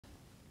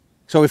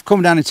So we've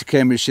come down into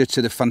Cambridgeshire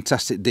to the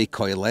fantastic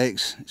Decoy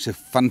Lakes. It's a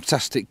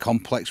fantastic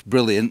complex,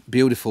 brilliant,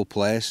 beautiful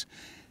place.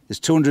 There's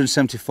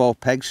 274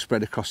 pegs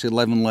spread across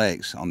 11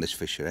 lakes on this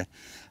fishery,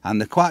 and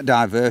they're quite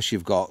diverse.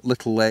 You've got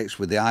little lakes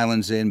with the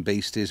islands in,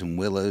 beasties and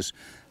willows,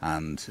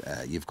 and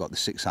you've got the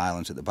 6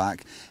 islands at the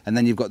back, and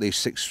then you've got these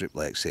 6 strip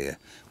lakes here,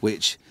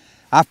 which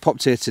I've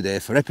popped here today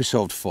for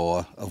episode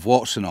 4 of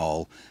Warts and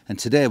All, and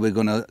today we're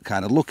going to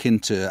kind of look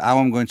into how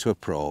I'm going to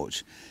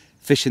approach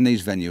fishing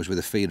these venues with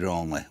a feeder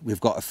only. We've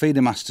got a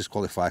feeder masters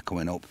qualifier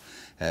coming up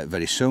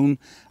very soon,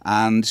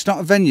 and it's not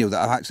a venue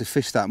that I've actually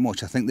fished that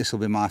much. I think this will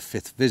be my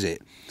 5th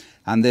visit,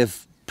 and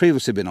they've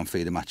previously been on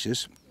feeder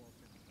matches.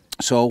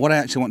 So what I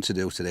actually want to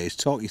do today is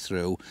talk you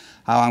through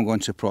how I'm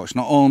going to approach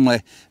not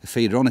only a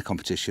feeder only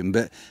competition,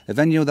 but a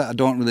venue that I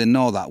don't really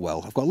know that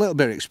well. I've got a little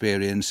bit of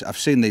experience, I've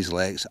seen these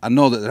lakes, I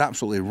know that they're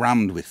absolutely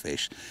rammed with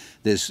fish.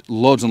 There's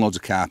loads and loads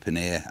of carp in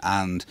here,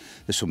 and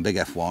there's some big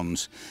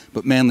F1s,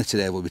 but mainly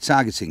today we'll be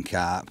targeting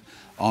carp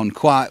on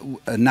quite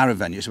a narrow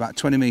venue. It's about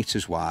 20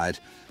 metres wide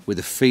with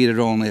a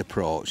feeder only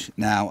approach.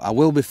 Now I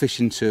will be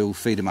fishing to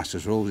feeder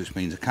masters rules, which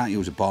means I can't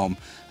use a bomb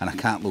and I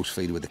can't loose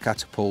feed with the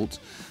catapult.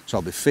 So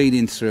I'll be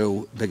feeding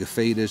through bigger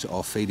feeders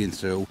or feeding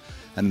through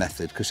a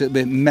method, because it'll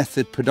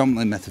be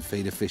predominantly method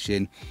feeder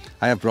fishing.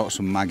 I have brought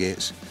some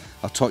maggots.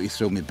 I'll talk you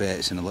through my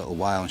baits in a little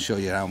while and show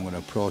you how I'm going to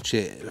approach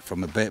it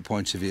from a bait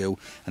point of view,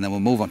 and then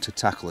we'll move on to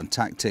tackle and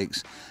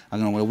tactics.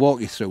 And I'm going to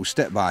walk you through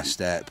step by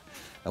step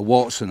a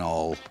warts and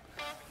all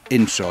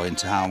intro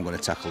into how I'm going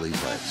to tackle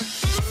these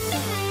lakes.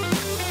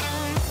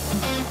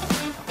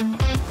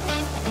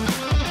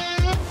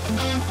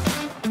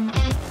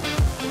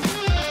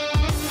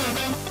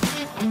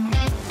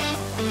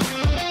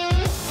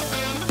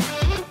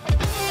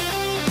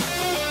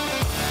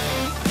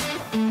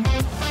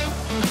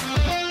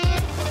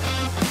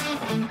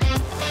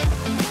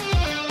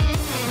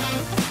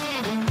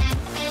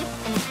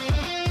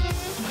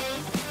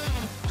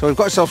 So we've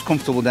got ourselves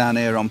comfortable down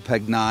here on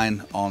peg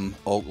 9 on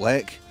Oak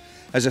Lake.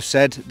 As I've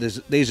said,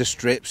 these are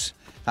strips.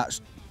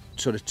 That's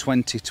sort of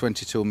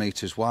 22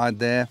 metres wide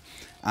there.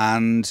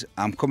 And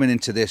I'm coming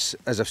into this,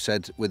 as I've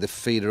said, with a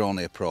feeder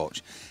only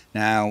approach.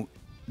 Now,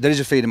 there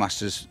is a feeder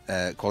masters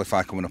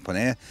qualifier coming up on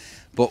here,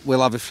 but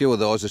we'll have a few of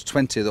those. There's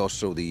 20 of those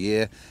through the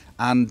year.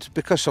 And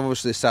because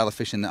obviously the style of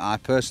fishing that I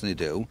personally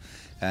do,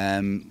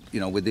 you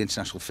know, with the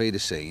international feeder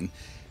scene,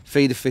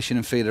 feeder fishing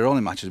and feeder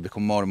only matches have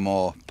become more and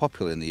more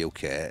popular in the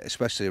UK,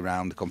 especially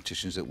around the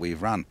competitions that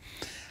we've run.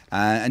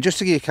 And just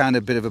to give you kind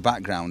of a bit of a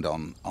background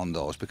on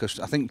those,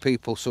 because I think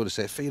people sort of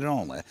say feeder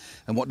only,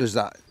 and what does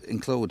that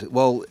include?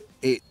 Well,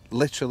 it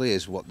literally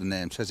is what the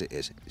name says it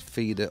is, it's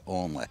feeder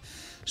only.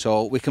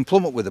 So we can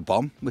plumb up with a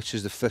bomb, which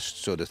is the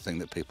first sort of thing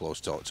that people always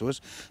talk to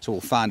us. So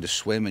we'll find a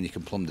swim and you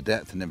can plumb the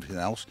depth and everything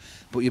else,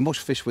 but you must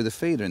fish with a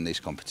feeder in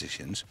these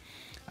competitions.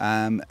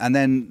 And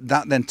then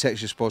that then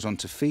takes you, I suppose, on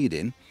to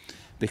feeding,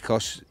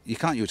 because you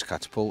can't use a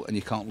catapult and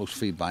you can't loose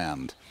feed by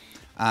hand.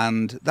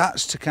 And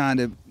that's to kind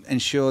of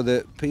ensure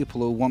that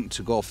people who want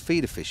to go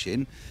feeder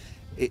fishing,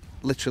 it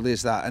literally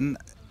is that. And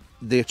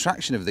the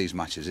attraction of these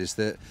matches is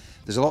that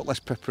there's a lot less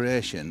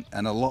preparation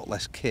and a lot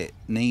less kit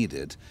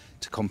needed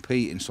to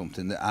compete in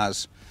something that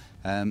has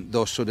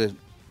those sort of,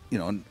 you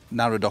know,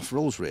 narrowed off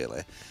rules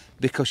really,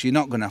 because you're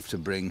not going to have to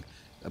bring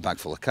a bag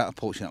full of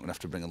catapults, you're not going to have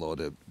to bring a load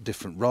of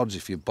different rods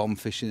if you're bomb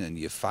fishing and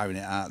you're firing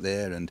it out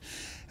there, and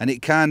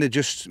it kind of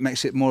just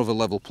makes it more of a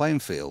level playing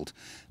field.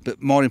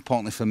 But more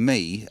importantly for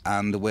me,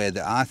 and the way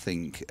that I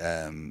think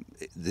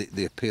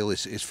the appeal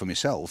is for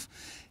myself,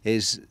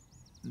 is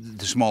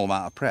the small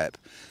amount of prep.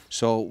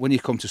 So when you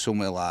come to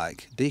somewhere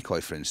like Decoy,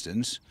 for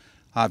instance,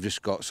 I've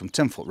just got some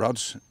 10-foot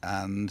rods,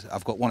 and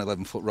I've got one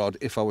 11-foot rod.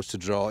 If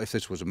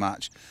this was a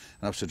match,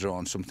 and I was to draw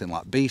on something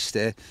like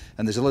Beastie,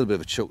 and there's a little bit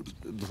of a chuck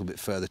a little bit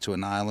further to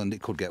an island,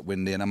 it could get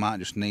windy, and I might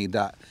just need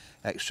that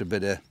extra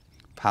bit of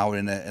power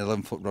in an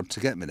 11-foot rod to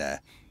get me there.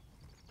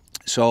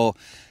 So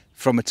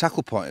from a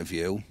tackle point of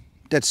view,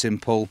 dead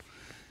simple.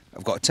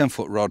 I've got a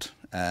 10-foot rod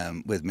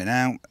with me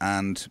now,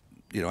 and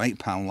you know,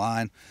 8-pound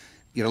line.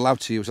 You're allowed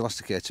to use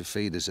elasticated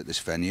feeders at this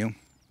venue.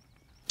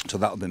 So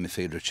that'll be my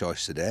feeder of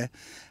choice today.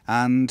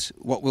 And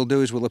what we'll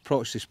do is we'll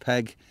approach this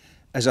peg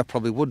as I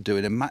probably would do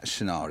in a match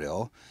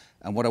scenario.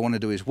 And what I want to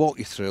do is walk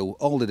you through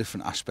all the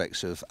different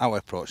aspects of how I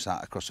approach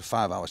that across a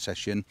 5-hour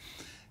session,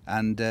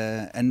 and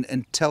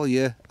tell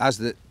you, as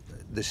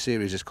the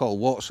series is called,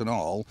 Warts and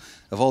All,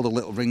 of all the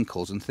little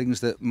wrinkles and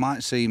things that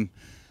might seem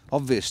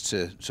obvious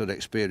to sort of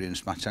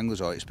experienced match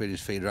anglers or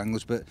experienced feeder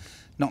anglers, but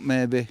not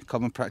maybe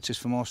common practice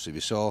for most of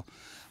you. So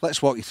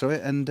let's walk you through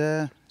it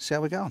and see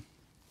how we go on.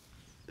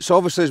 So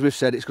obviously, as we've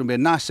said, it's going to be a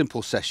nice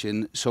simple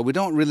session, so we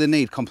don't really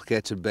need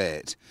complicated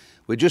bait.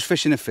 We're just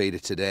fishing a feeder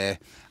today,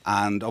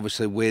 and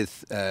obviously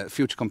with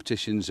future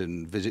competitions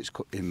and visits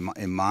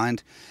in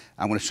mind,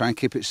 I'm going to try and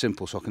keep it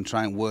simple so I can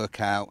try and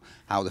work out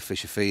how the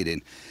fish are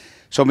feeding.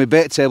 So my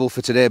bait table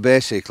for today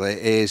basically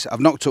is I've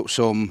knocked up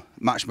some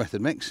match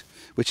method mix,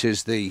 which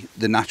is the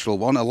natural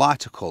one, a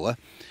lighter colour.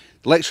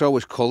 The lakes are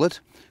always coloured,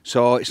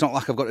 So it's not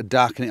like I've got to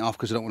darken it off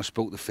because I don't want to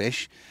spook the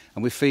fish.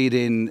 And we're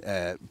feeding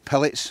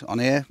pellets on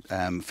here,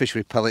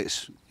 fishery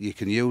pellets you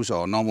can use,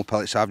 or normal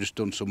pellets. I've just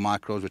done some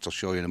micros, which I'll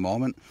show you in a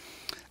moment.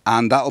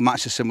 And that'll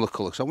match a similar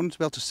colour, so I wanted to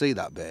be able to see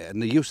that bait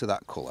and the use of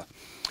that colour.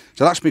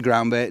 So that's my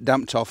ground bait,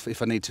 damped off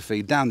if I need to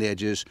feed down the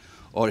edges,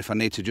 or if I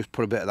need to just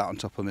put a bit of that on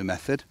top of my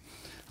method.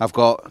 I've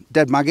got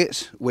dead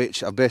maggots,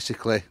 which I've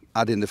basically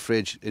had in the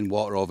fridge in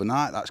water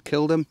overnight. That's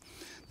killed them.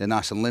 They're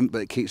nice and limp,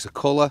 but it keeps the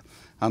colour,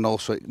 and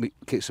also it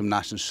keeps them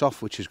nice and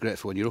soft, which is great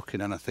for when you're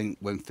hooking, and I think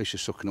when fish are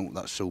sucking up,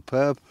 that's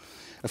superb.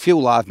 A few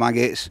live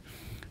maggots.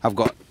 I've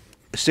got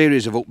a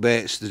series of hook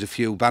baits. There's a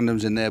few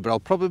bandoms in there, but I'll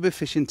probably be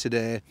fishing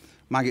today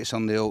maggots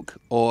on the hook,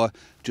 or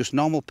just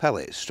normal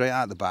pellets straight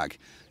out of the bag.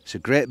 It's a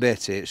great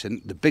bait here. It's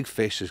the big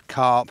fish, there's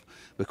carp.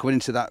 We're coming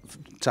into that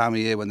time of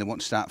year when they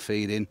want to start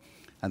feeding,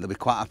 and they'll be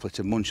quite happy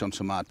to munch on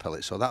some hard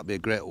pellets, so that'd be a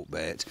great hook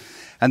bait.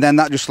 And then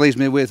that just leaves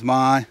me with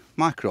my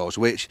micros,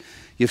 which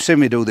you've seen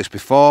me do this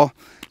before,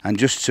 and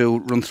just to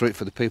run through it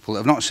for the people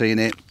that have not seen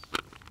it,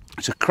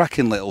 it's a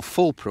cracking little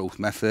foolproof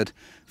method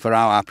for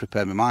how I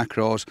prepare my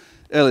micros.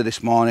 Early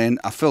this morning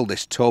I filled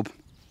this tub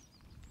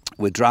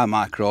with dry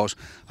micros.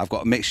 I've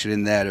got a mixture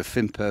in there of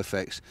Fin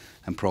Perfects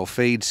and Pro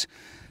Feeds.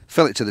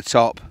 Fill it to the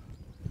top,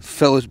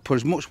 put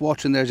as much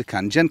water in there as I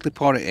can, gently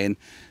pour it in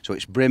so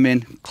it's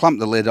brimming, clamp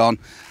the lid on.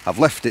 I've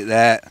left it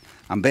there,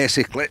 and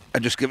basically I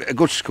just give it a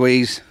good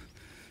squeeze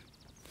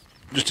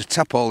just to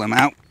tap all them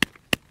out,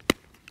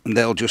 and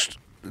they'll just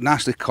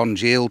nicely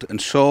congealed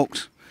and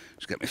soaked.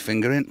 Just get my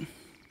finger in.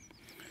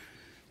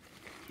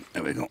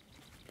 There we go.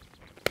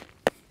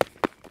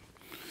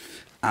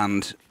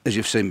 And as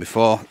you've seen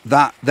before,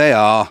 that they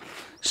are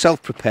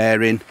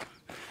self-preparing,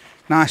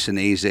 nice and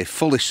easy,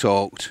 fully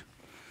soaked.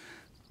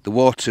 The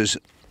water's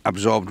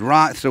absorbed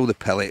right through the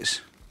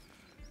pellets,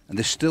 and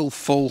they're still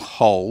full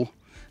whole,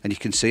 and you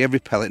can see every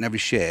pellet in every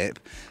shape,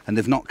 and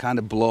they've not kind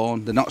of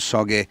blown, they're not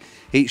soggy.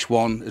 Each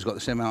one has got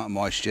the same amount of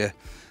moisture,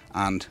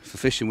 and for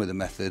fishing with a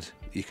method,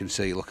 you can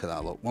see, look at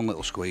that, look, one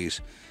little squeeze,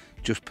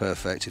 just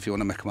perfect. If you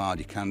want to make them hard,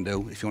 you can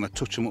do. If you want to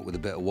touch them up with a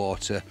bit of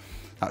water,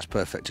 that's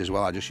perfect as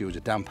well. I just use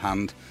a damp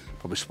hand,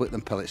 probably split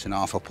them pellets in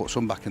half. I'll put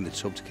some back in the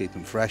tub to keep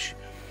them fresh,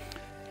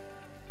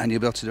 and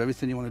you'll be able to do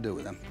everything you want to do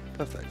with them.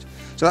 Perfect.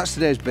 So that's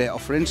today's bait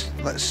offerings.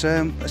 Let's go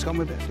on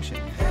with a bit of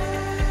fishing.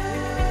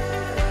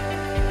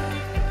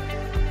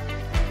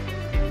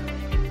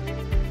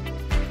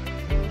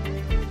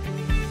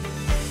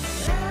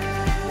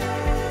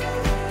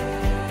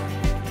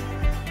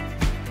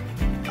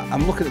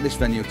 I'm looking at this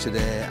venue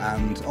today,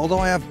 and although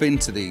I have been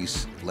to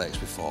these lakes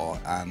before,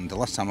 and the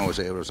last time I was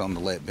here I was on the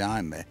lake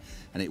behind me,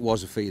 and it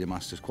was a Feeder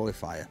Masters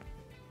qualifier,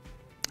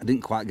 I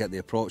didn't quite get the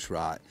approach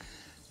right,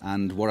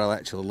 and what I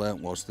actually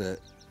learnt was that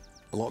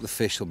a lot of the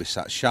fish will be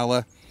sat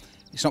shallow.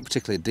 It's not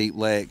particularly a deep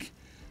lake,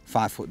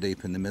 5 foot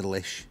deep in the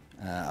middle-ish.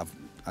 I've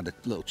had a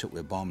little chuck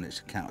with a bomb, and it's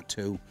a count of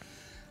 2,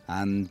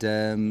 and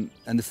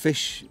the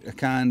fish are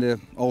kind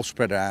of all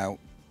spread out.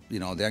 You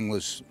know, the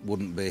anglers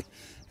wouldn't be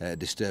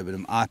disturbing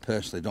them. I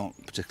personally don't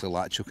particularly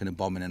like chucking a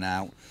bomb in and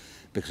out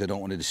because I don't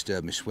want to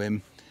disturb my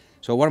swim.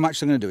 So what I'm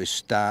actually going to do is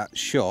start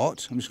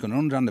short. I'm just going to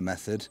underhand the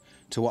method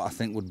to what I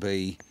think would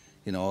be,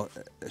 you know,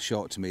 a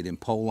short to medium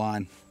pole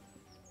line,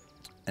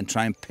 and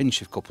try and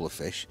pinch a couple of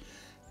fish,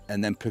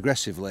 and then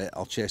progressively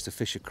I'll chase the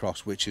fish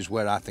across, which is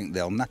where I think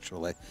they'll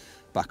naturally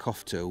back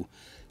off to,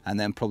 and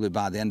then probably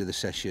by the end of the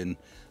session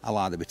I'll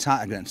either be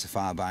tight against the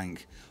far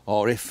bank,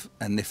 or if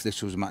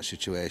this was a match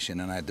situation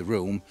and I had the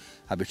room,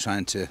 I'd be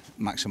trying to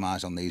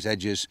maximise on these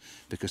edges,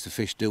 because the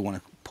fish do want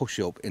to push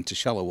up into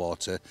shallow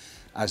water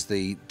as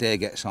the day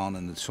gets on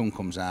and the sun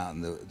comes out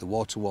and the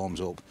water warms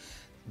up.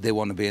 They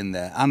want to be in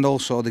there, and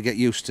also they get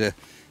used to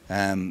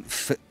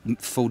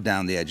food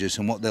down the edges,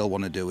 and what they'll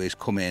want to do is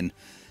come in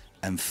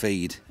and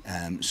feed.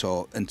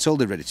 So until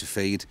they're ready to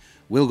feed,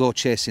 we'll go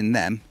chasing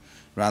them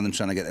rather than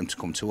trying to get them to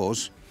come to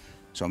us.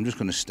 So I'm just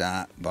going to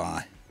start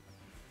by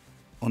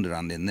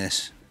underhanding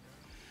this,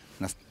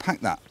 and I've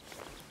packed that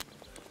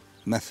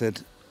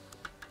method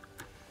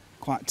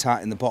quite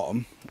tight in the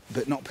bottom,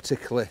 but not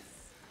particularly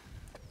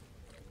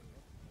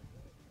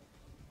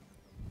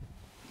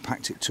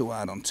packed it too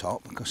hard on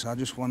top, because I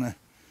just want to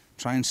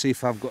try and see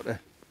if I've got a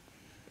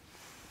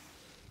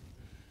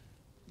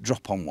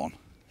drop on one,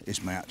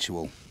 is my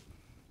actual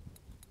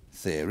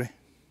theory.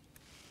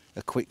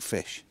 A quick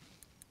fish.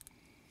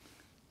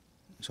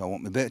 So I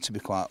want my bait to be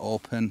quite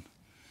open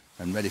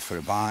and ready for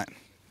a bite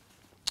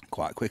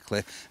quite quickly,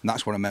 and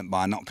that's what I meant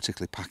by not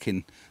particularly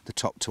packing the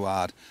top too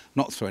hard,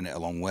 not throwing it a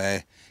long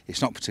way.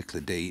 It's not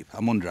particularly deep,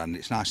 I'm underhand,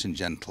 it's nice and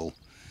gentle,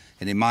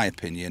 and in my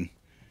opinion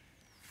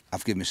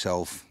I've given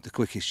myself the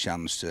quickest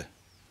chance to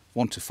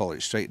want to follow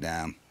it straight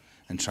down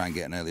and try and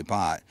get an early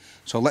bite.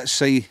 So let's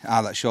see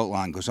how that short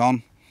line goes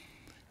on,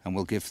 and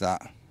we'll give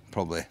that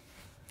probably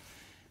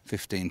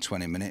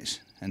 15-20 minutes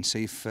and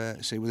see where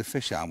the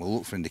fish are. And we'll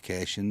look for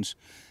indications,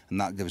 and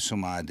that gives us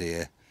some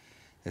idea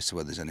as to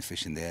whether there's any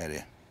fish in the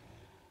area.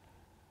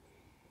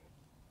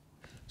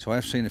 So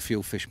I've seen a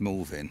few fish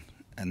moving,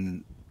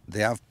 and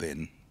they have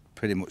been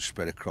pretty much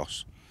spread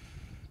across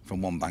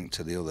from one bank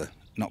to the other.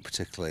 not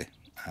particularly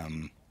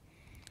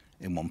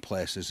in one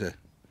place. There's a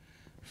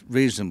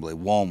reasonably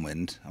warm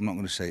wind. I'm not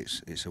going to say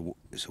it's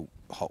a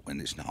hot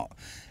wind, it's not.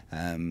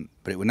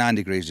 But it was 9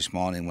 degrees this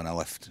morning when I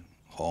left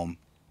home,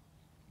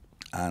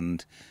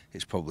 and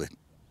it's probably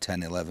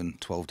 10, 11,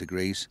 12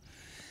 degrees.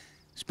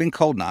 It's been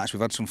cold nights.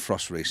 We've had some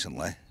frost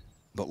recently,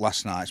 but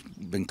last night's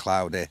been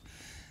cloudy,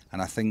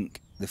 and I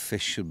think the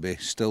fish should be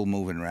still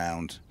moving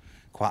around,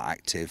 quite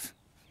active.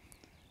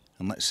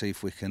 And let's see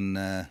if we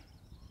can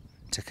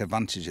take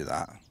advantage of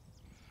that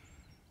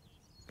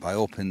by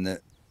hoping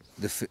that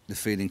they're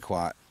feeding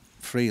quite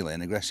freely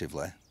and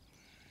aggressively.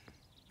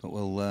 But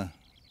we'll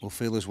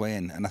feel his way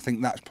in, and I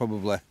think that's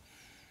probably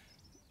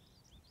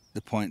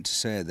the point to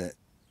say that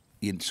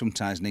you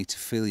sometimes need to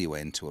feel your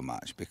way into a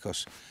match,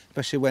 because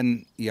especially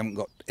when you haven't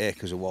got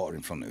acres of water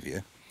in front of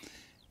you,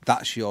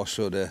 that's your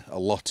sort of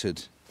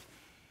allotted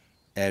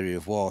area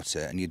of water,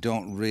 and you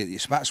don't really,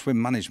 it's about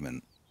swim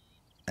management,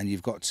 and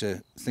you've got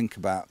to think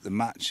about the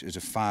match as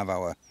a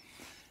 5-hour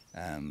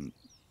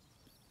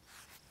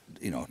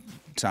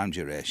time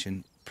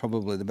duration.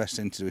 Probably the best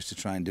thing to do is to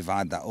try and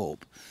divide that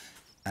up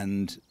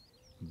and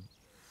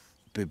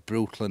be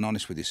brutal and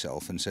honest with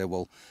yourself and say,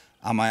 well,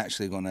 am I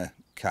actually going to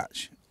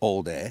catch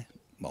all day?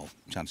 Well,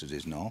 chances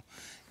is no.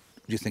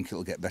 Do you think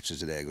it'll get better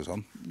as the day goes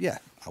on? Yeah,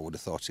 I would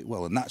have thought it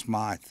will, and that's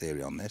my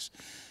theory on this.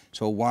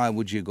 So why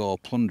would you go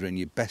plundering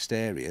your best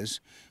areas,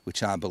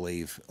 which I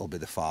believe will be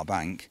the far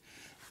bank,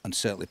 and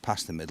certainly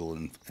past the middle,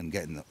 and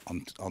getting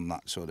on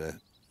that sort of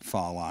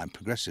far line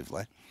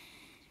progressively?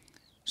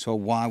 So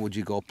why would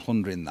you go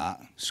plundering that,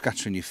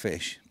 scattering your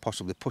fish,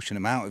 possibly pushing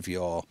them out of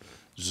your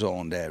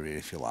zoned area,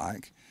 if you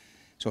like?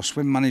 So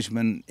swim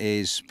management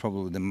is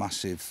probably the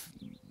massive,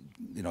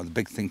 the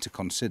big thing to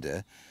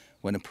consider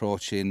when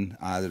approaching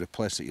either a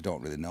place that you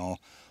don't really know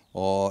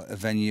or a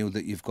venue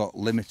that you've got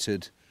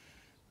limited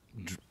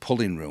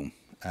pulling room.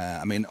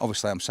 I mean,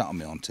 obviously I'm sat on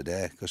my own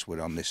today because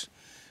we're on this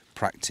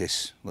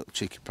practice, little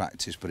cheeky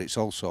practice, but it's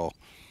also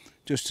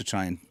just to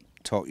try and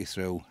talk you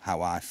through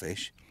how I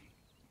fish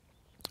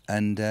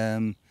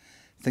and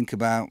think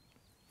about,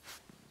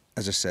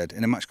 as I said,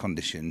 in a match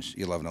conditions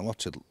you'll have an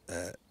allotted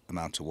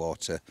amount of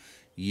water.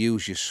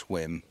 Use your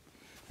swim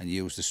and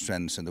use the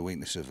strengths and the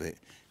weakness of it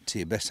to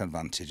your best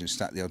advantage and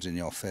stack the odds in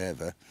your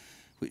favour,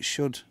 which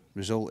should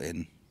result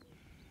in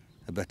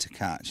a better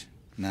catch.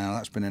 Now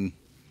that's been in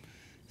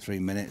 3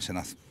 minutes and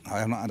I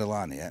have not had a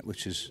line yet,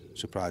 which is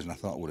surprising. I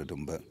thought I would have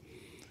done, but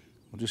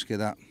we'll just get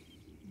that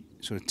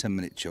sort of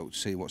 10-minute choke to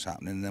see what's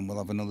happening, and then we'll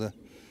have another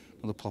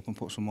plop and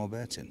put some more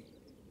bait in.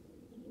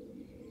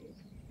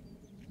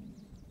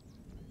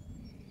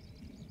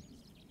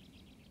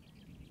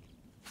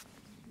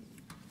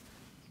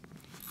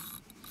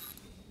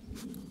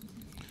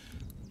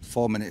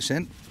 Four minutes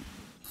in,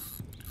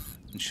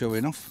 and sure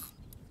enough,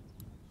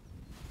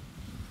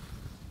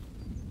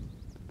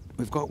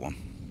 we've got one.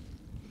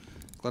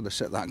 Glad I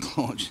set that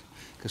clutch,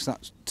 because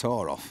that's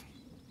tore off.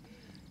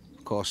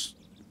 Of course,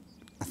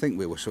 I think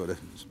we were sort of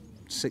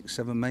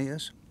 6-7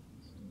 metres,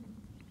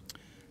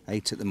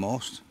 8 at the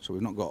most, so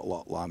we've not got a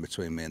lot of line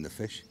between me and the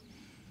fish,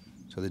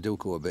 so they do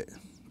go a bit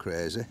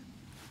crazy.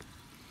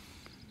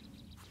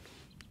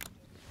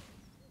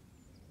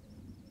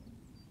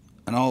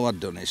 And all I'd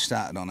done is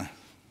started on a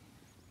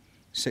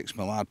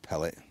 6mm hard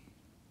pellet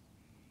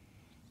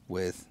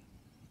with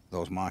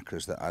those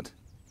micros that I'd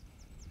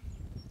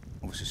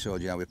obviously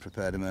showed you how we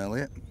prepared them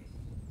earlier.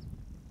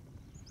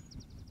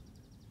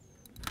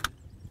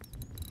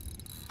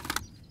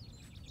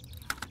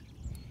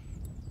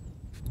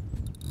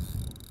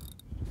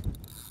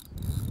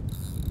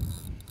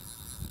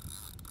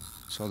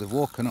 So they've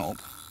woken up,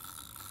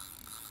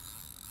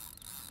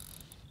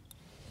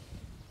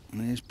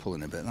 and he's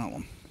pulling a bit, that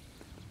one.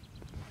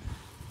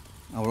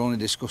 I was only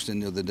discussing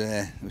the other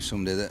day with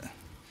somebody that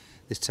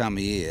this time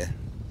of year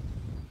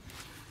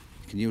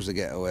you can usually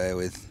get away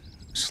with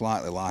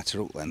slightly lighter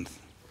hook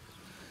length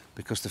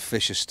because the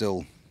fish are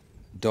still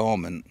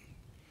dormant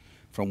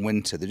from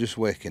winter. They're just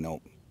waking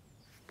up,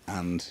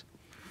 and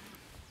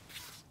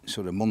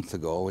sort of a month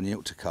ago when you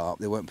hooked a carp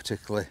they weren't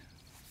particularly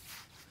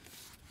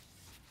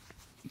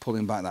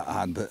pulling back that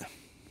hard, but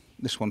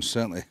this one's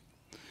certainly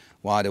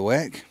wide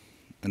awake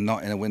and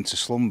not in a winter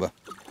slumber.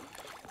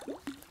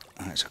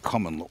 And it's a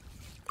common look.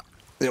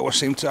 They always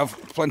seem to have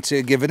plenty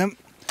of giving them.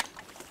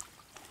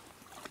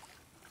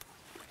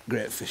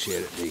 Great fish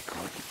here at Decoy.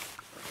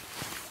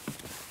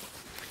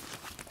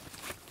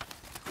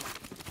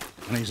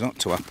 And he's not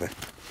too happy.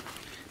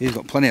 He's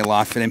got plenty of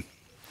life in him.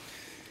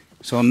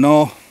 So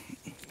no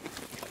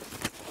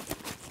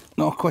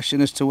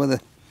question as to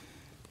whether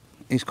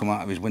he's come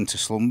out of his winter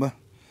slumber.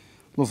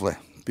 Lovely,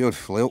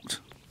 beautifully hooked.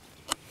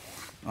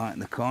 Right in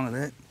the corner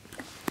there.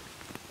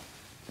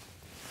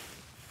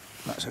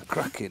 That's a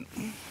cracking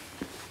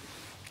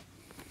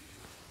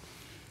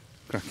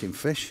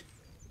fish,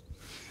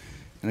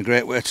 and a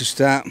great way to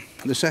start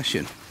the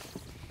session.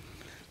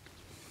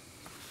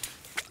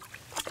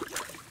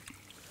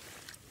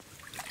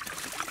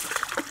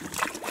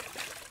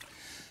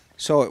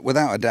 So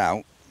without a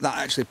doubt that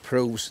actually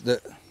proves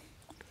that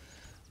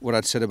what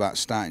I'd said about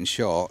starting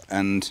short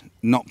and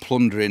not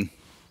plundering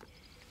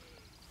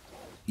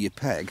your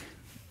peg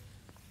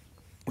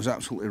was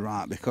absolutely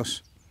right,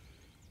 because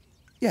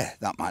yeah,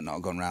 that might not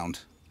have gone round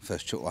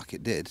first chuck like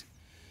it did,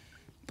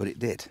 but it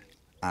did,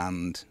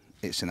 and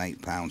it's an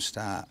 £8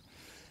 start.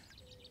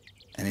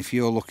 And if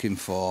you're looking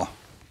for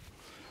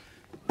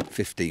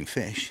 15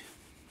 fish,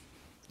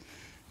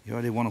 you're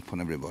already one up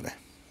on everybody.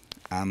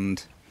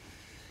 And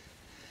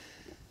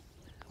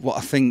what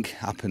I think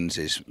happens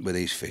is with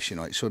these fish, you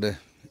know,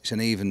 it's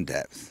an even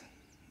depth.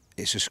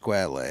 It's a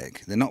square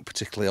lake. They're not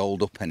particularly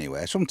old up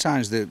anywhere.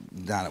 Sometimes they're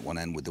down at one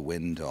end with the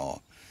wind, or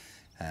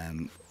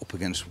up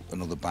against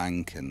another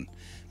bank,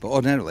 but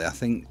ordinarily I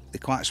think they're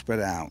quite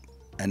spread out,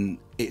 and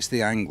it's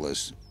the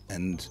anglers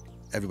and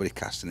everybody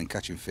casting and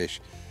catching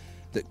fish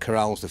that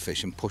corrals the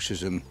fish and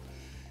pushes them,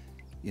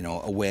 you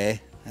know,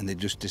 away, and they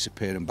just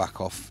disappear and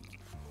back off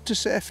to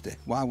safety.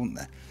 Why wouldn't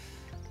they?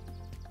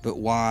 But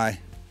why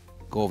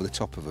go over the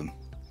top of them?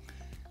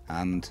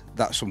 And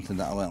that's something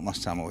that I learnt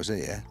last time I was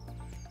here,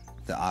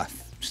 that I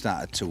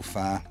started too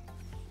far,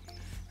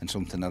 and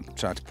something I've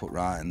tried to put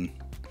right, and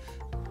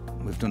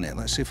we've done it.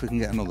 Let's see if we can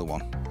get another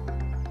one.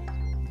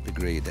 Be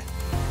greedy.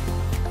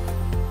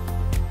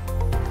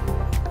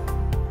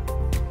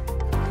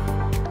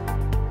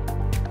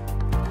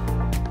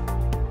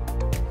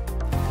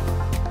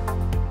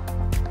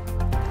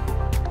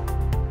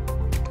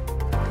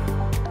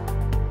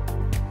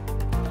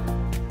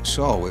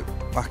 So we're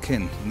back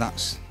in, and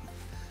that's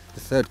the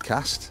third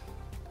cast,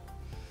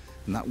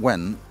 and that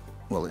went,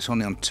 well, it's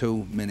only on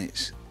 2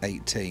 minutes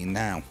 18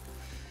 now.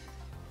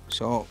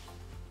 So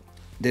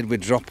did we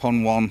drop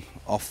on one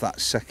off that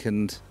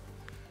second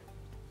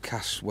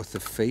cast worth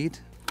of feed?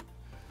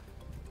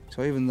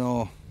 So even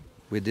though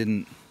we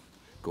didn't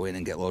go in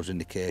and get loads of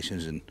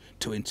indications and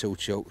 2 in 2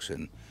 chucks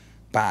and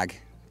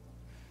bag,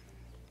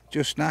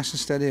 just nice and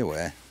steady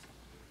away,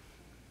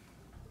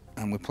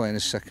 and we're playing a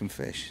second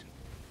fish.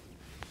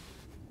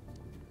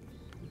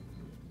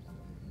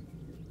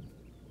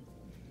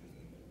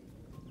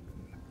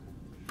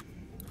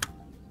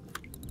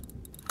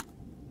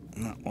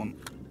 And that one,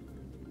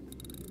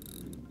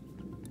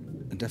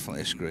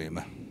 definitely a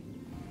screamer.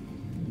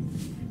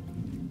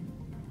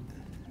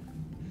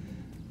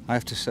 I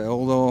have to say,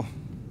 although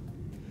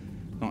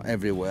not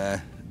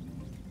everywhere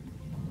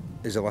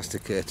is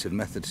elasticated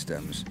method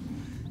stems,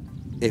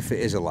 if it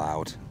is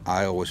allowed,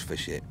 I always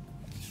fish it.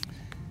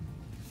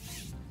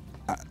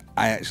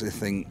 I actually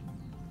think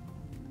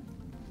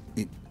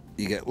you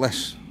get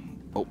less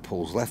up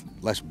pulls,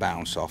 less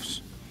bounce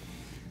offs,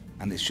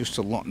 and it's just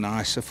a lot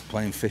nicer for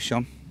playing fish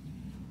on.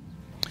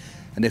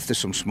 And if there's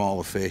some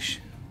smaller fish,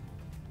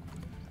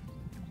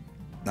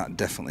 that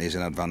definitely is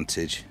an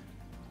advantage.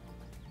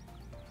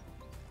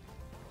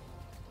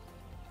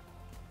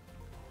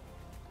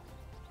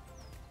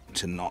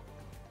 To not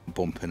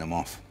bumping them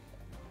off.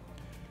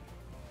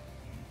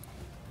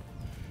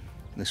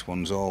 This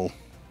one's all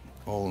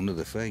under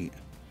the feet.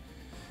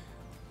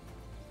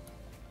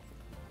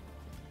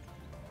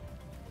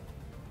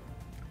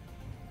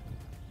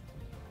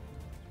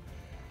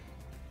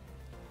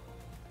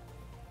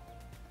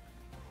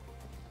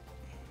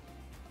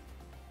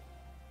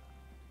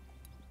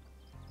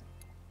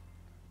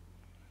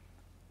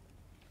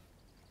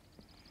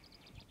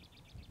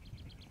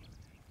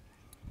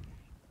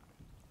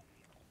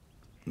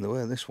 The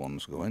way this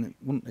one's going, it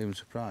wouldn't even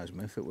surprise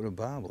me if it were a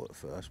barbel at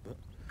first, but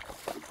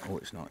oh,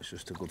 it's not, it's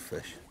just a good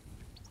fish.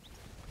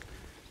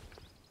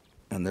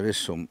 And there is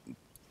some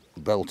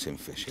belting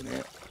fish in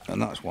here,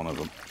 and that's one of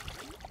them.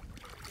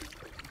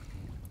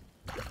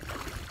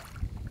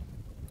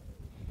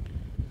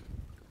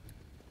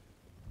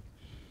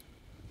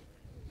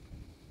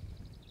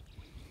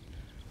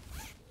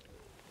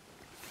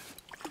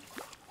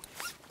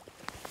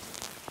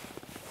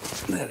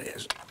 There it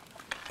is,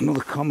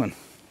 another common.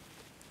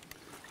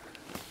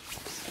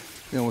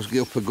 They always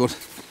give up a good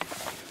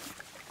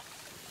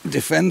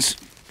defence.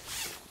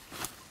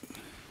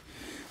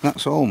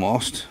 That's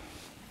almost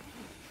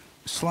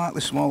a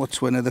slightly smaller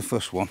twin of the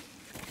first one.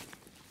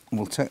 And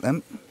we'll take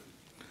them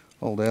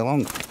all day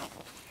long.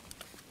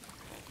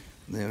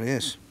 There he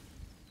is.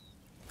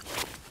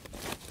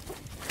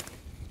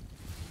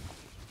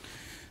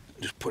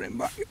 Just put him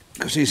back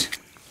because he's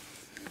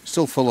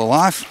still full of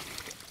life.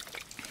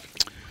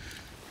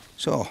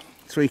 So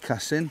 3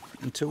 casts in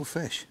and 2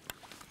 fish.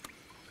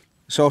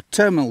 So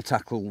terminal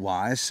tackle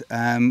wise,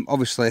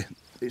 obviously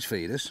it's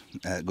feeders,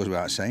 it goes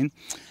without saying.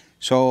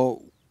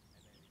 So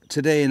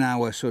today in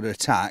our sort of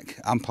attack,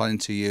 I'm planning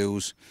to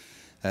use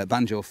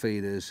banjo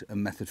feeders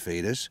and method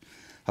feeders.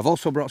 I've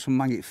also brought some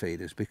maggot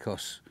feeders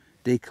because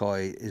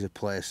Decoy is a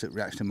place that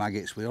reacts to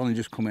maggots. We're only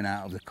just coming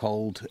out of the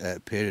cold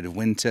period of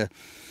winter,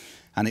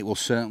 and it will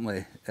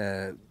certainly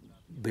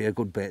be a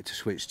good bait to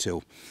switch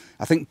to.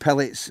 I think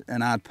pellets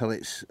and hard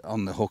pellets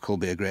on the hook will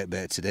be a great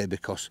bait today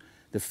because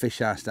the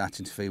fish are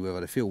starting to feed. We've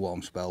had a few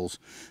warm spells,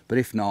 but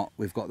if not,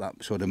 we've got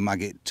that sort of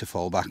maggot to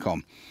fall back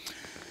on.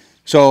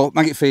 So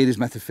maggot feeders,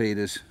 method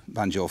feeders,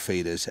 banjo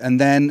feeders, and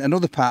then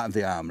another part of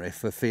the armoury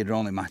for feeder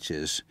only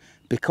matches,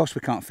 because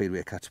we can't feed with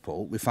a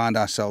catapult, we find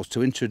ourselves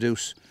to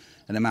introduce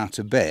an amount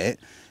of bait,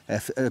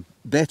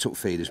 bait up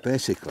feeders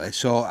basically.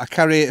 So I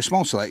carry a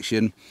small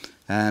selection.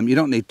 You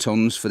don't need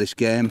tons for this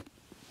game,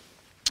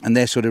 and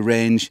they sort of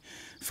range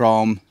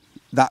from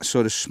that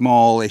sort of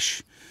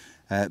smallish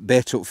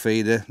bait up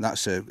feeder.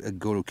 That's a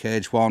guru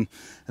cage one,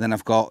 and then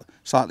I've got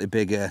slightly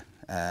bigger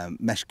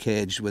mesh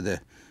cage with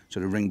a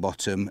sort of ring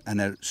bottom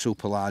and a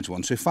super large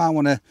one. So if I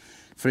want to,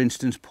 for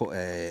instance, put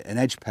an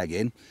edge peg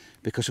in,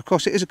 because of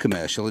course it is a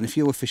commercial, and if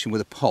you were fishing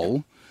with a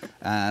pole,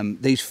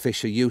 these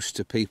fish are used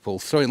to people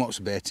throwing lots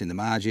of bait in the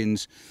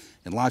margins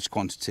in large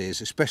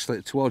quantities,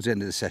 especially towards the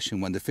end of the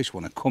session when the fish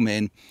want to come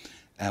in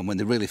and when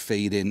they're really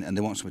feeding and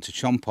they want something to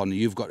chomp on.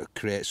 You've got to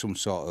create some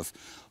sort of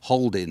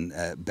holding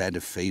bed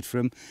of feed for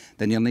them.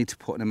 Then you'll need to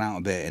put an amount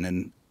of bait in,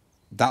 and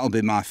that'll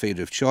be my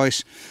feeder of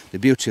choice. The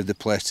beauty of the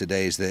place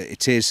today is that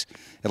it is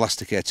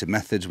elasticated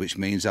methods, which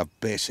means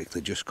I've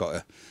basically just got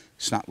a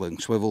snap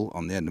link swivel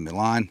on the end of my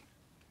line,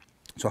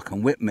 so I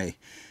can whip my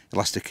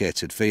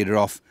elasticated feeder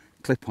off,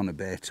 clip on a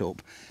bait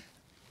up,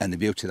 and the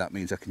beauty of that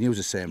means I can use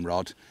the same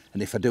rod,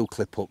 and if I do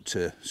clip up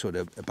to sort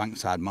of a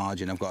bankside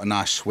margin, I've got a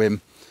nice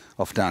swim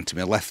off down to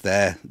my left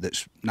there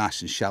that's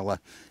nice and shallow.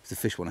 If the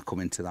fish want to come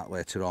into that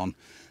later on,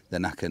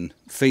 then I can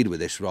feed with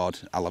this rod.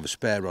 I'll have a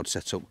spare rod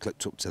set up,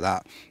 clipped up to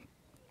that,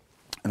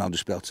 and I'll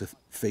just be able to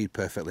feed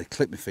perfectly,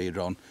 clip my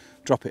feeder on,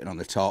 drop it in on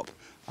the top,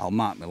 I'll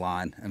mark my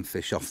line and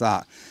fish off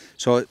that.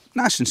 So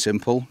nice and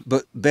simple,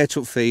 but bait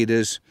up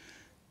feeders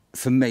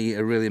for me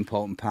are a really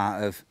important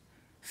part of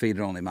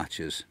feeder only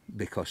matches,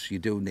 because you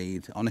do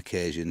need on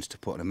occasions to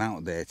put an amount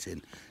of bait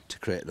in to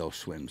create those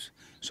swims.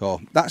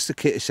 So that's the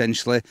kit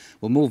essentially.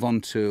 We'll move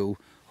on to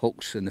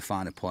hooks and the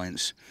finer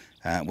points.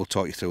 We'll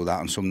talk you through that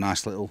and some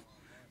nice little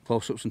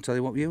close-ups and tell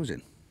you what we're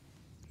using.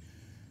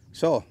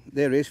 So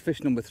there is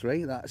fish number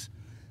 3. That's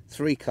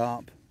 3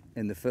 carp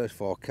in the first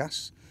 4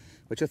 casts,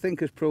 which I think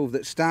has proved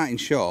that starting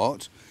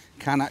short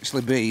can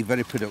actually be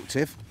very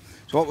productive.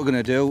 So what we're going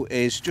to do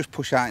is just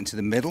push out into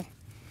the middle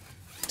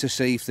to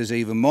see if there's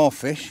even more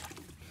fish,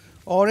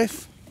 or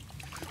if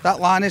that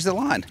line is the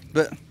line.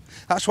 But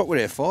that's what we're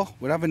here for.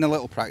 We're having a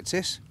little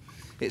practice.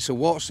 It's a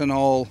warts and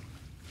all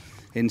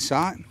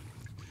insight.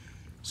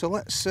 So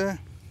let's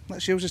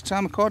use this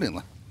time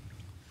accordingly.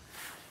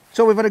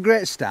 So we've had a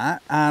great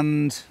start,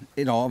 and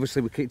you know,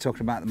 obviously we keep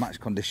talking about the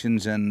match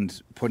conditions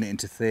and putting it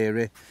into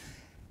theory.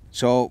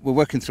 So we're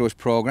working through his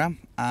programme,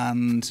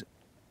 and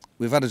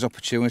we've had his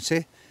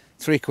opportunity.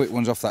 3 quick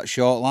ones off that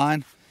short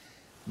line.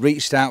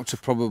 Reached out to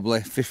probably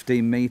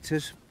 15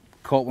 metres,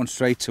 caught one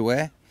straight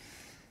away,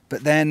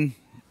 but then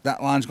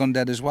that line's gone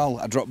dead as well.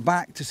 I dropped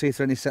back to see if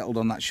there any settled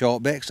on that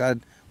short bait, because I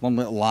had one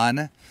little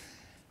liner,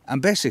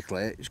 and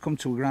basically it's come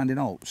to a grinding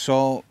halt.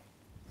 So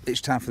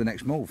it's time for the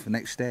next move, the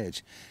next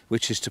stage,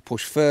 which is to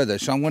push further.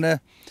 So I'm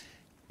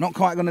not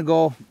quite going to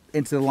go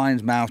into the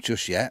line's mouth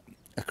just yet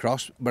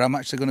across, but I'm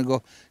actually going to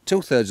go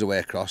 2/3 the way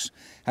across.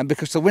 And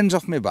because the wind's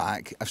off my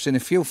back, I've seen a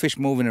few fish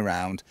moving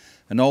around,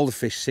 and all the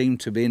fish seem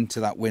to be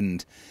into that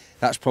wind.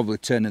 That's probably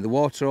turning the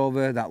water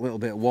over, that little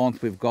bit of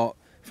warmth we've got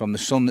from the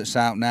sun that's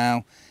out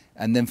now,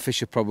 and then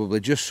fish are probably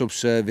just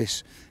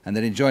subsurface and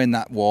they're enjoying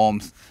that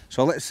warmth.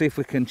 So let's see if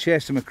we can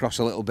chase them across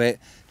a little bit.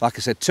 Like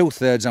I said,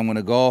 2/3 I'm going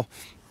to go,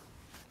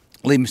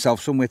 leave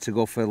myself somewhere to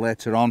go for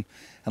later on,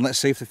 and let's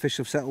see if the fish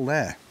have settled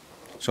there.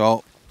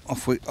 So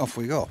off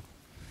we go.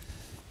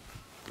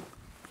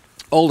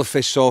 All the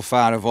fish so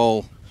far have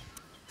all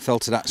fell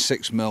to that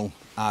 6mm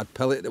hard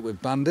pellet that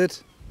we've banded.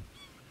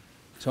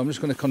 So I'm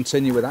just going to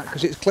continue with that,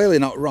 because it's clearly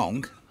not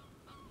wrong.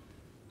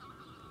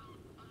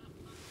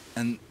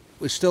 And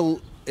we're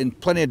still in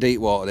plenty of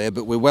deep water there,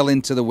 but we're well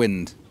into the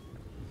wind.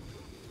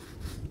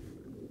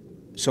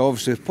 So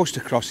obviously we've pushed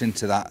across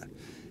into that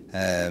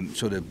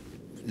sort of,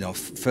 you know,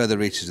 further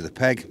reaches of the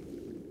peg.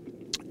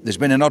 There's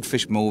been an odd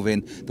fish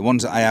moving. The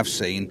ones that I have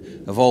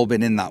seen have all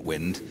been in that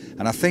wind,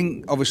 and I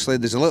think obviously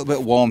there's a little bit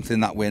of warmth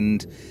in that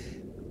wind.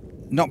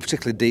 Not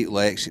particularly deep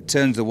lakes, it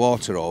turns the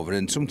water over,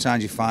 and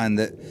sometimes you find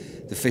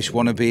that the fish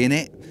want to be in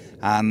it,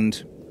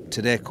 and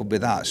today could be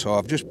that. So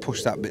I've just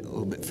pushed that a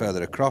little bit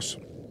further across,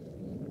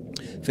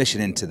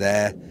 fishing into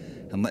there,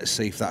 and let's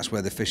see if that's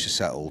where the fish are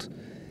settled.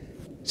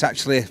 It's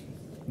actually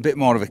a bit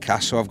more of a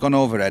cast, so I've gone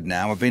overhead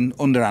now. I've been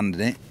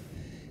underhanding it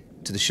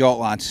to the short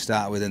line to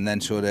start with, and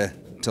then sort of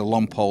to the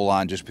long pole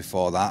line just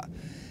before that.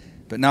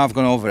 But now I've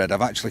gone overhead,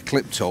 I've actually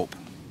clipped up,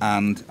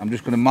 and I'm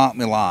just going to mark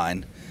my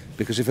line,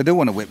 because if I do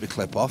want to whip the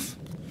clip off,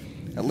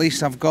 at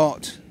least I've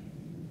got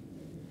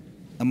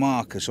a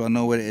marker so I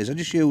know where it is. I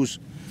just use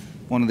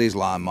one of these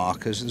line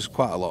markers. There's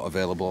quite a lot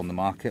available on the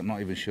market. I'm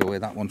not even sure where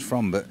that one's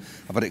from, but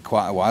I've had it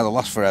quite a while. It'll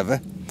last forever,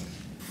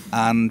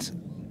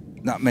 and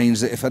that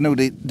means that if I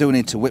do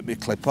need to whip my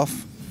clip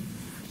off,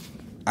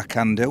 I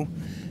can do.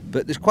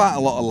 But there's quite a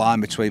lot of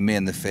line between me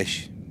and the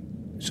fish,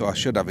 so I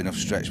should have enough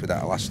stretch with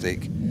that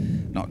elastic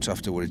not to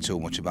have to worry too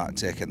much about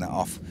taking that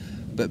off.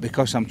 But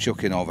because I'm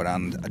chucking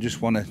overhand, I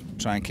just want to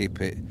try and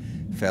keep it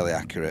fairly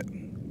accurate.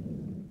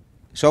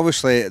 So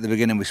obviously at the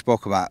beginning we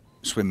spoke about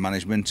swim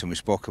management, and we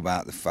spoke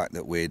about the fact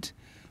that we'd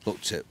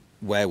looked at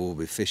where we'll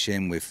be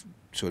fishing. We've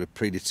sort of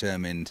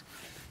predetermined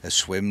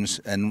swims,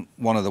 and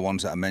one of the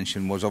ones that I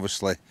mentioned was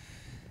obviously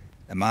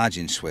a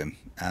margin swim,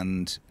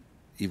 and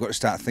you've got to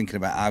start thinking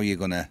about how you're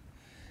going to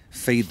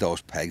feed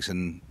those pegs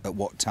and at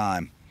what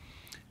time.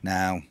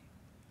 Now,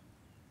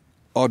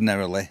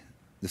 ordinarily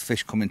the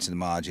fish come into the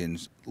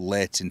margins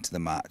late into the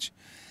match.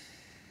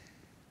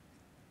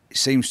 It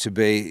seems to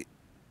be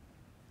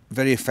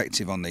very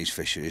effective on these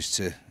fisheries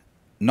to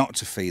not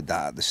to feed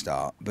that at the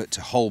start, but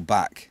to hold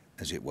back,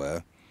 as it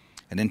were,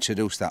 and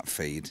introduce that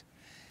feed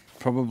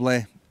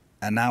probably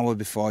an hour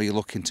before you're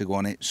looking to go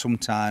on it.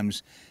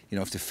 Sometimes, you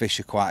know, if the fish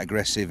are quite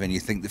aggressive and you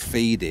think they're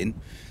feeding,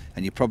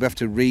 and you probably have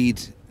to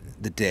read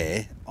the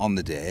day, on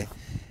the day,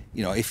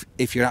 you know,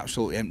 if you're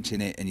absolutely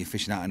emptying it and you're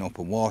fishing out in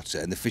open water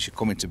and the fish are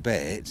coming to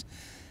bait,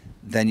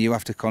 then you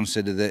have to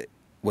consider that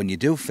when you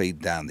do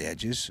feed down the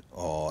edges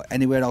or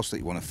anywhere else that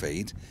you want to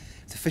feed,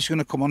 if the fish are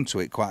going to come onto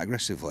it quite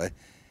aggressively,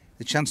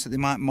 the chance that they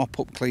might mop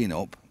up, clean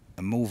up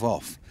and move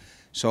off.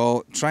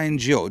 So try and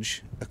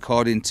judge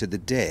according to the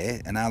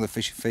day and how the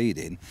fish are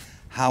feeding,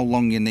 how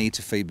long you need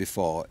to feed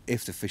before.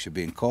 If the fish are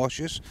being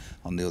cautious,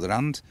 on the other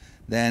hand,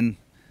 then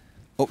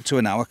up to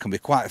an hour can be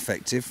quite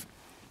effective,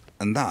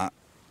 and that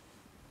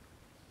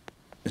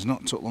is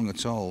not took long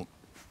at all.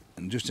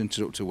 And just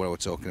interrupted what I was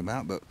talking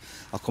about, but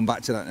I'll come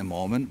back to that in a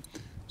moment.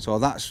 So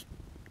that's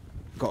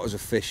got us a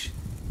fish,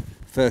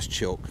 first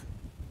chuck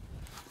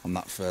on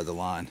that further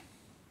line.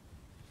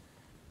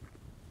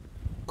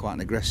 Quite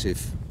an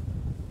aggressive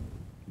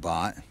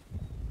bite.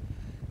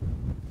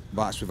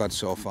 Bites we've had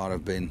so far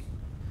have been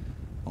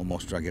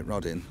almost drag it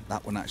rod in.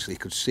 That one actually, you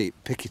could see it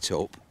pick it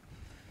up,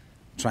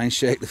 try and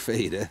shake the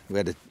feeder. We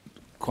had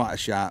quite a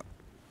sharp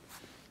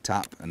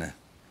tap and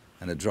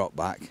a drop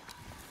back.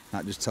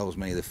 That just tells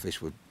me the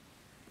fish would.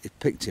 It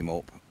picked him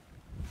up,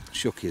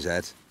 shook his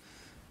head,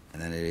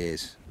 and then it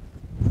is.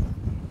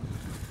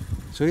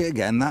 So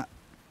again, that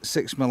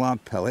 6mm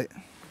hard pellet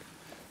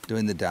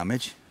doing the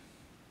damage.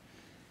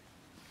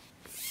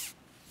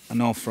 I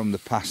know from the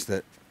past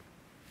that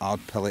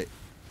hard pellet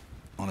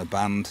on a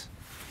band,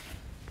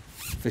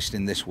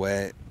 fishing in this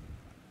way,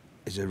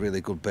 is a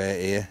really good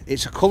bait here.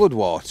 It's a coloured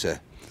water,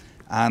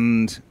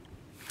 and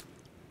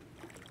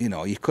you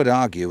know, you could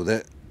argue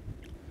that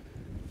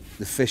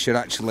the fish are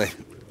actually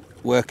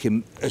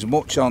working as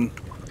much on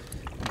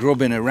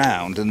grubbing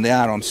around than they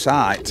are on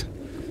sight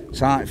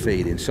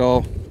feeding.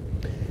 So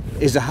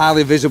is a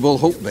highly visible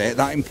hook bait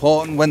that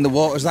important when the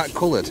water's that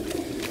coloured?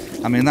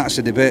 I mean, that's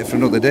a debate for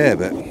another day,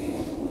 but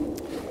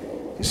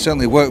it's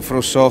certainly worked for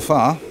us so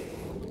far.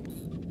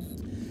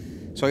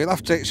 So you'll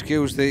have to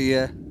excuse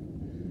the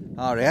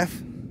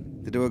RAF.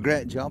 They do a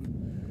great job,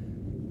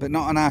 but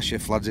not on our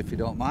shift, lads, if you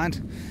don't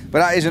mind. But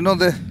that is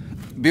another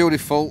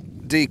beautiful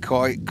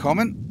decoy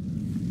comment.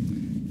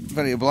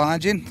 Very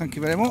obliging, thank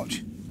you very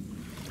much.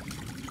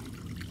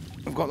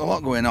 I've got a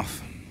lot going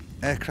off,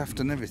 aircraft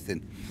and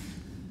everything.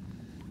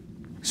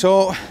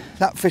 So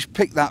that fish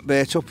picked that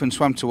bait up and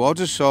swam towards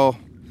us. So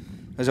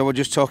as I was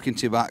just talking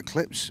to you about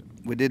clips,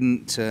 we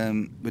didn't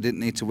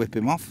need to whip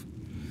him off,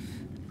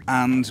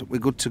 and we're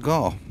good to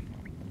go.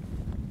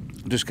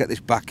 I'll just get this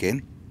back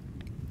in.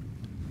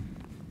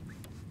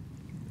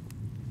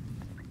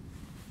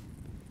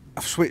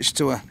 I've switched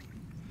to a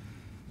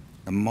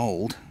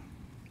mould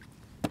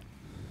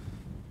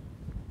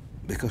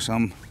because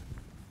I'm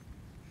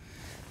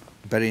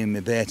burying my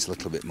bait a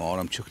little bit more.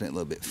 I'm chucking it a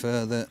little bit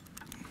further.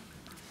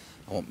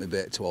 I want my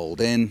bait to hold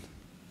in.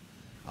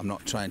 I'm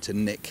not trying to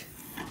nick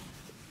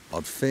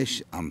odd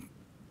fish.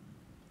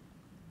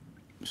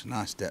 It's a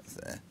nice depth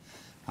there.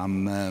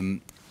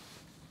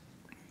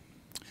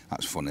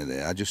 That's funny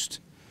there. I just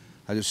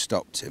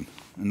stopped him,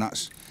 and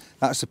that's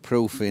the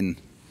proof in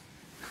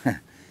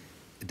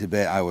the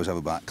debate I always have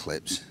about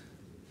clips.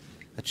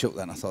 I chucked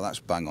that and I thought that's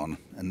bang on,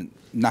 and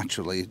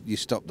naturally you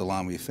stop the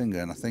line with your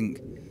finger, and I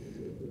think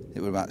it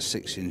was about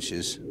 6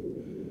 inches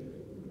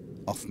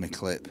off my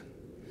clip.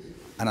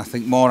 And I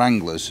think more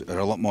anglers are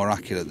a lot more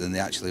accurate than they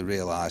actually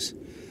realise,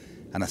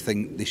 and I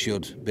think they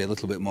should be a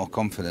little bit more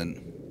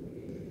confident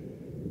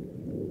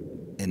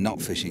in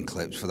not fishing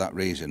clips for that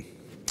reason.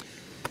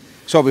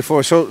 So before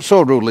I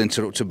so rudely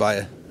interrupted by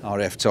a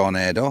RF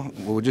tornado,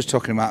 we were just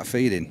talking about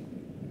feeding,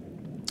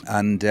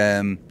 and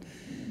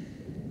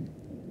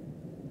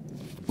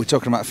we're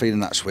talking about feeding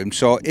that swim.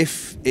 So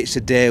if it's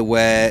a day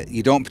where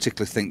you don't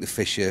particularly think the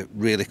fish are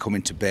really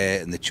coming to bait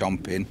and they're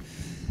chomping,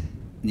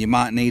 you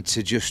might need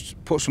to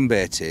just put some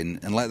bait in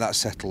and let that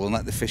settle and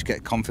let the fish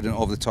get confident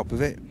over the top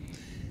of it.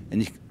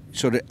 And you,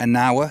 sort of an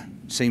hour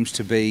seems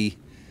to be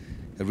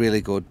a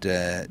really good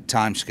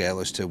time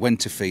scale as to when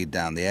to feed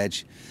down the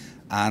edge,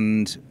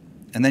 and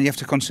then you have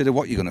to consider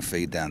what you're going to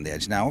feed down the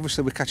edge. Now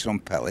obviously we're catching on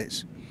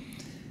pellets.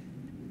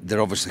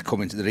 They're obviously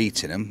they're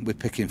eating them, we're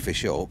picking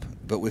fish up,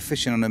 but we're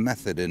fishing on a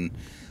method. And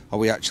are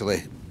we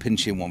actually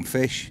pinching one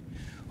fish,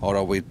 or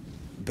are we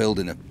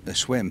building a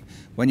swim?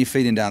 When you're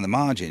feeding down the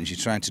margins, you're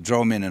trying to draw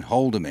them in and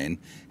hold them in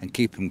and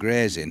keep them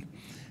grazing.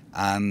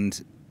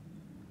 And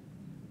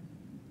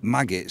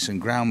maggots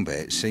and ground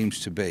bait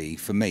seems to be,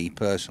 for me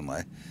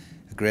personally,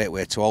 a great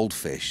way to hold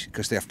fish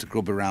because they have to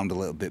grub around a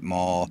little bit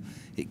more.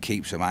 It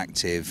keeps them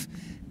active.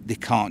 They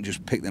can't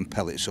just pick them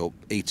pellets up,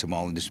 eat them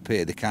all and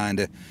disappear. They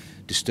kind of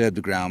disturb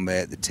the ground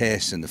bait. The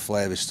taste and the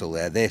flavour's still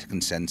there. They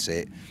can sense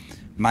it.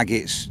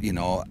 Maggots, you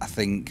know, I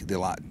think they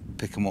like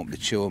pick them up, they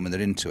chew them and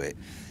they're into it.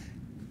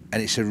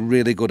 And it's a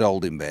really good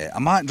holding bait. I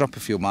might drop a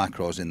few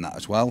micros in that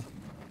as well.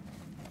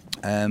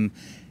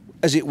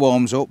 As it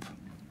warms up,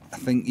 I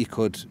think you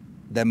could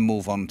then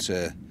move on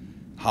to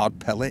hard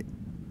pellet.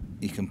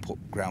 You can put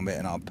ground bait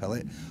and hard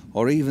pellet,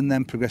 or even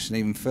then progressing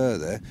even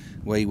further,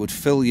 where you would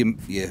fill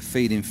your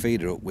feeding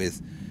feeder up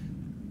with,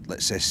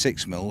 let's say,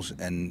 6 mils,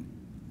 and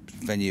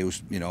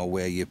venues, you know,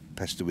 where you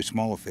pester with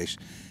smaller fish,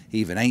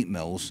 even 8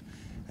 mils,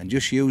 and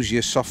just use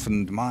your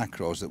softened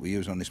micros that we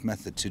use on this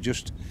method to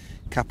just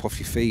cap off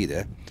your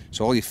feeder.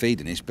 So all you're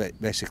feeding is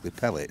basically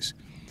pellets.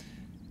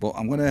 But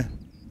I'm gonna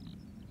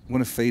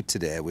feed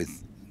today with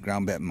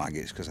ground bait and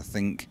maggots because I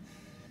think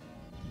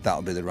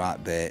that'll be the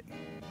right bait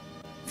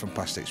from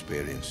past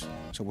experience.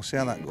 So we'll see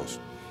how that goes,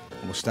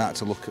 and we'll start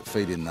to look at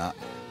feeding that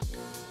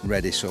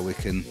ready so we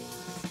can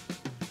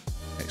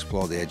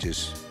explore the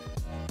edges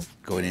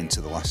going into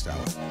the last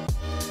hour.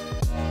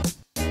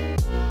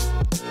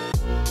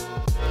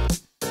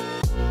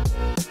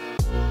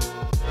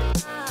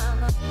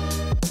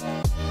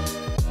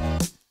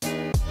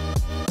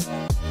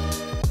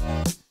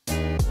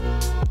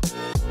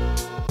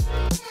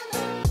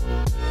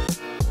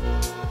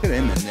 Get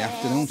him in the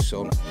afternoon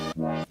sun.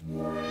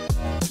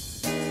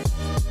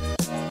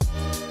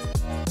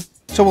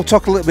 So we'll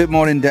talk a little bit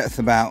more in depth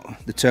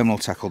about the terminal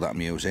tackle that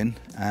I'm using.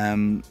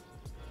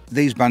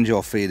 These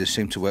banjo feeders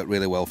seem to work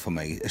really well for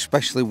me,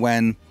 especially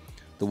when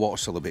the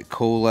water's still a bit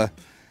cooler.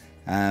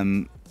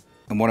 And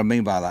what I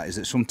mean by that is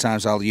that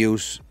sometimes I'll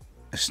use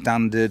a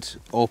standard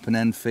open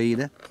end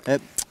feeder,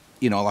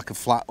 you know, like a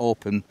flat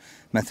open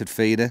method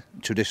feeder,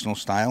 traditional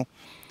style.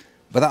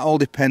 But that all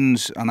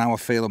depends on how I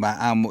feel about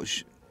how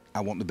much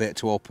I want the bait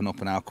to open up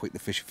and how quick the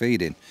fish are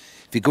feeding.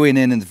 If you're going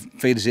in and the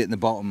feeder's hitting the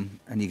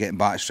bottom and you're getting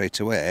bites straight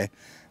away,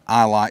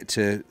 I like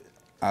to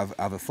have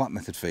a flat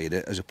method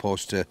feeder as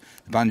opposed to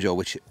the banjo,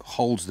 which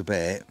holds the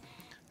bait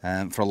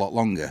for a lot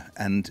longer.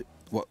 And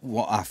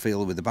what I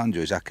feel with the banjo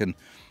is I can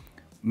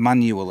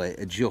manually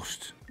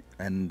adjust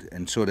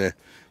and sort of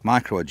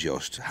micro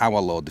adjust how I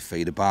load the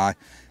feeder by.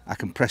 I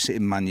can press it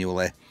in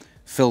manually,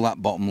 fill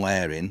that bottom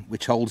layer in,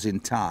 which holds in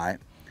tight,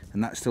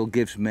 and that still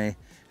gives me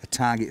a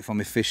target for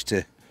my fish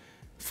to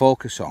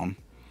focus on.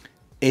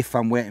 If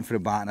I'm waiting for a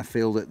bite and I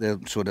feel that they're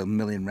sort of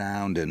milling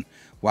round and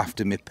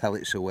wafting my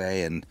pellets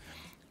away, and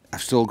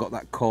I've still got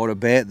that core of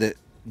bait that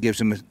gives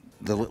them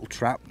the little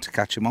trap to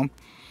catch them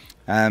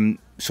on.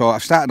 So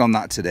I've started on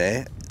that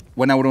today.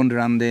 When I were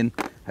underhanding,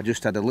 I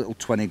just had a little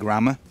 20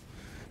 grammer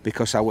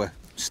because I were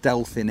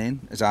stealthing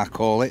in, as I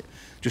call it,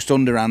 just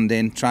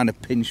underhanding, trying to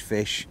pinch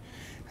fish,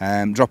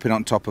 dropping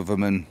on top of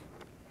them and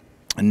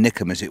nick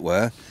them, as it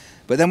were.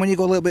 But then when you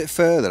go a little bit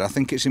further, I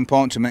think it's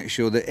important to make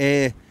sure that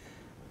A,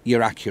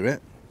 you're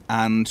accurate,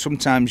 and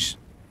sometimes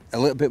a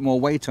little bit more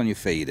weight on your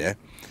feeder.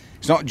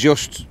 It's not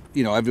just,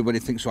 you know, everybody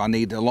thinks, well, I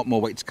need a lot more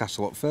weight to cast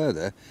a lot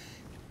further.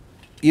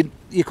 You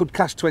could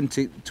cast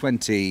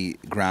 20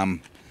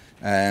 gram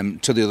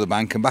to the other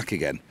bank and back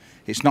again.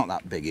 It's not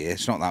that big here,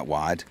 it's not that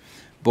wide,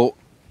 but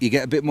you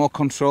get a bit more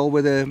control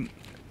with an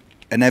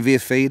heavier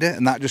feeder,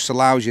 and that just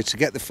allows you to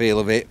get the feel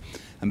of it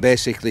and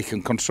basically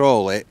can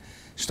control it,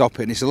 stop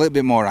it, and it's a little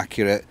bit more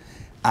accurate,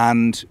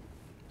 and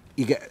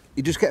you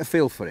just get a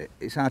feel for it.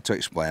 It's hard to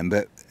explain,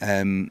 but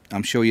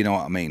I'm sure you know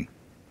what I mean.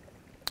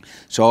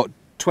 So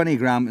 20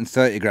 gram and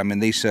 30 gram in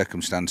these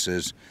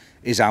circumstances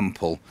is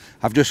ample.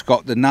 I've just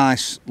got the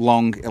nice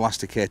long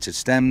elasticated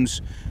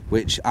stems,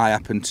 which I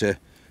happen to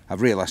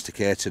have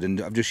re-elasticated,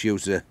 and I've just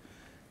used a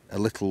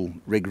little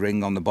rig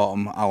ring on the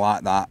bottom. I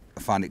like that. I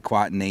find it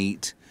quite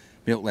neat.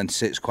 My hook length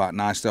sits quite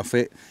nicely off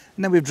it.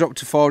 And then we've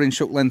dropped a 4-inch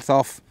hook length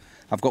off.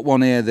 I've got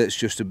one here that's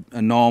just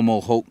a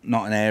normal hook,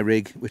 not an air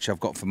rig, which I've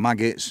got for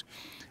maggots.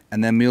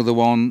 And then my other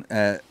one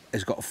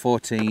has got a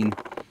 14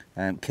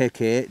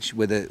 KKH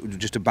with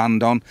just a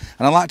band on.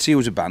 And I like to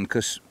use a band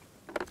because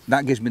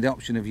that gives me the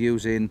option of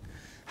using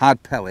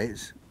hard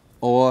pellets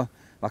or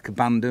like a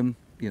bandem.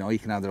 You know, you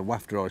can either a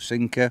wafter or a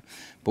sinker,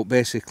 but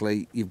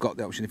basically you've got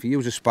the option. If you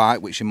use a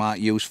spike, which you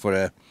might use for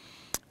a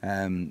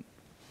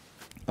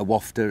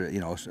wafter,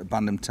 you know, a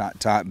bandem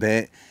type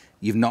bait,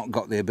 you've not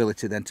got the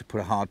ability then to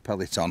put a hard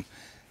pellet on.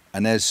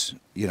 And as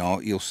you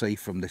know, you'll see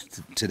from this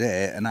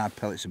today, an hard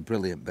pellet's a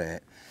brilliant bait.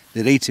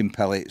 They're eating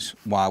pellets.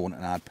 Why wouldn't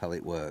an hard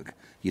pellet work?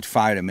 You'd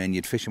fire them in,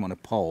 you'd fish them on a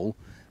pole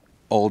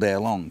all day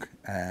long.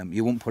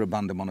 You wouldn't put a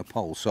bandem on a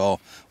pole, so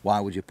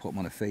why would you put them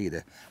on a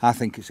feeder? I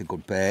think it's a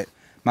good bait.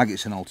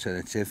 Maggot's an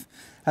alternative,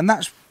 and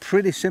that's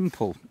pretty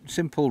simple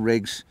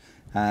rigs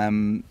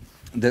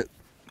that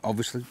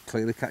obviously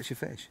clearly catch your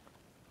fish.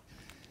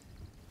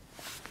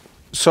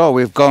 So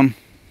we've gone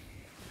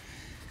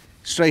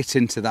straight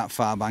into that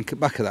far bank at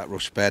back of that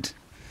rush bed,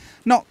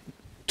 not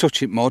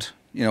touching mud,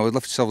 you know, we've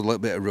left ourselves a little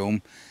bit of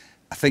room.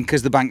 I think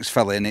as the banks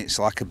fell in, it's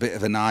like a bit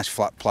of a nice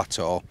flat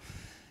plateau.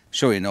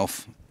 Sure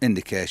enough,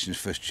 indications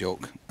first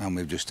chuck, and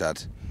we've just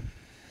had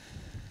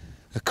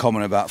a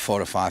common about £4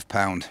 or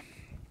 £5,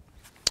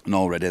 and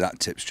already that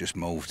tip's just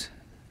moved.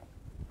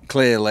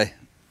 Clearly,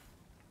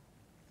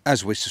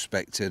 as we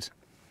suspected,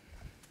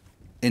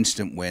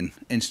 instant win,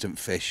 instant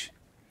fish.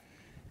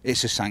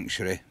 It's a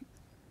sanctuary.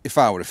 If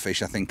I were a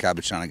fish, I think I'd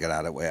be trying to get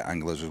out of it with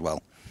anglers as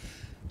well.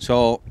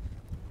 So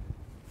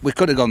we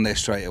could have gone there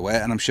straight away,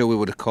 and I'm sure we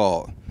would have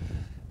caught.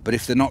 But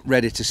if they're not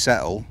ready to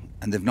settle,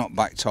 and they've not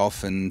backed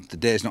off, and the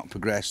day's not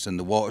progressed, and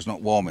the water's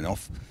not warm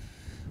enough,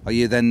 are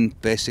you then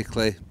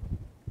basically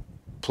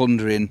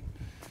plundering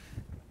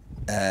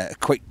a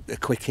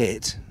quick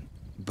hit,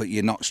 but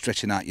you're not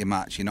stretching out your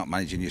match, you're not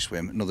managing your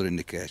swim? Another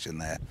indication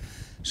there.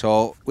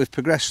 So we've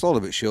progressed slowly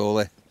but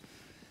surely,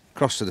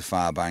 crossed to the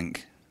far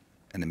bank,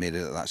 and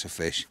immediately that's a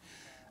fish.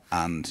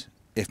 And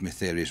if my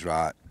theory is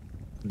right,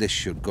 this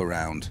should go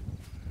round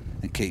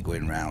and keep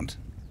going round,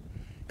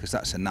 because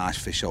that's a nice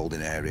fish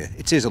holding area.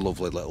 It is a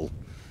lovely little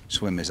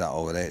swim, is that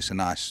over there. It's a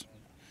nice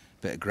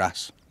bit of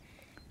grass,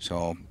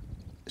 so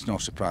it's no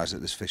surprise that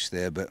there's fish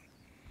there. But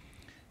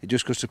it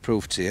just goes to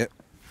prove to you,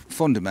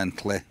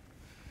 fundamentally,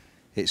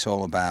 it's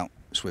all about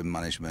swim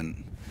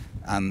management.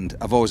 And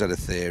I've always had a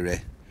theory,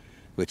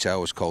 which I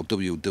always called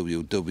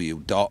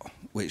www.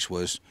 Which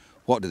was,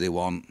 what do they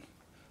want,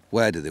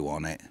 where do they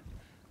want it,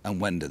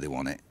 and when do they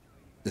want it?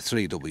 The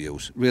 3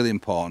 W's, really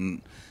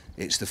important.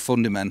 It's the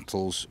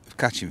fundamentals of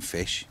catching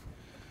fish,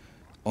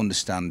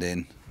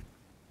 understanding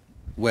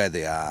where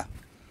they are,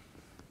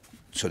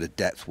 sort of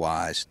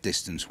depth-wise,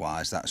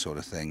 distance-wise, that sort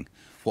of thing.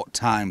 What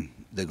time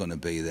they're going to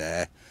be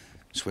there,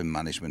 swim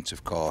management,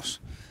 of course,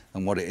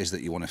 and what it is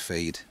that you want to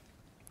feed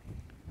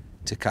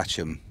to catch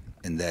them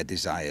in their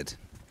desired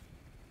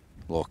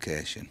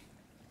location.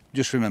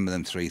 Just remember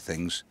them 3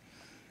 things,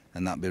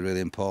 and that'd be really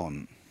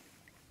important.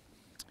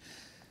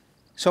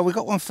 So we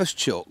got one first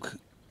chuck,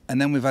 and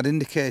then we've had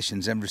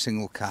indications every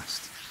single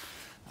cast.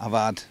 I've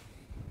had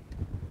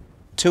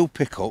 2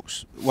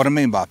 pickups. What I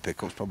mean by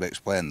pickups, probably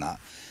explain that.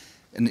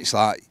 And it's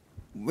like,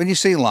 when you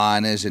see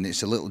liners and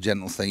it's a little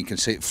gentle thing, you can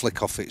see it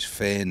flick off its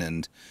fin,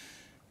 and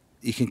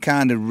you can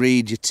kind of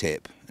read your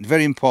tip. It's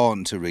very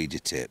important to read your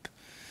tip.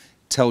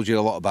 It tells you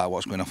a lot about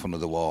what's going off under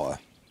the water.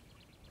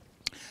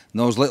 And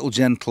those little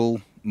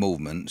gentle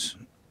movements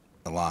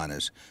are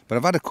liners. But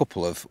I've had a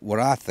couple of where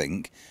I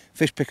think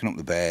fish picking up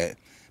the bait,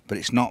 but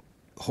it's not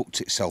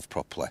hooked itself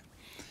properly.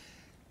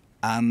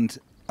 And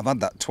I've had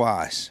that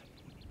twice.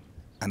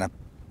 And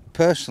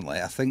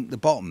personally, I think the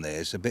bottom there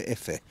is a bit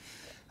iffy.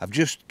 I've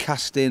just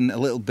cast in a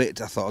little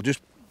bit. I thought I'll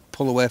just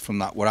pull away from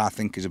that where I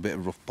think is a bit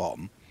of rough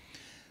bottom.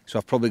 So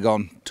I've probably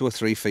gone 2 or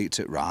 3 feet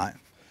to the right.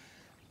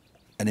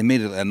 And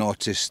immediately I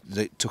noticed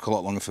that it took a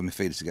lot longer for my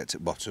feeder to get to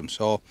the bottom.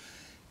 So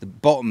the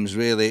bottom's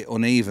really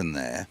uneven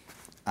there.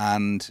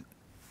 And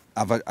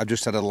I've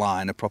just had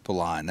a proper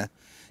liner,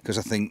 because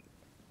I think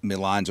my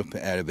line's up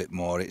in air a bit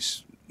more.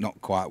 It's not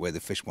quite where the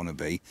fish want to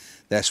be.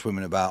 They're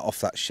swimming about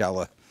off that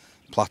shallow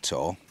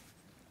plateau,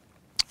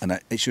 and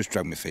it's just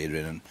dragged my feeder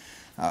in, and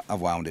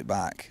I've wound it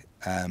back.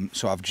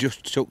 So I've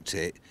just tucked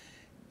it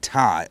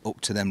tight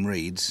up to them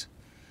reeds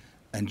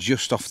and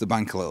just off the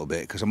bank a little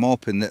bit, because I'm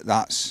hoping that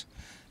that's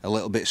a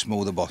little bit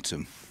smoother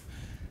bottom.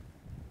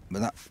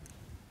 But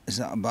is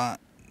that a bite?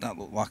 That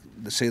looked like,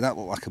 see, that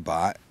looked like a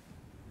bite,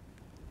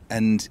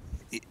 and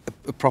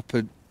a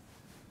proper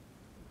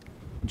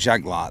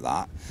jag like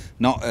that,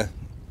 not a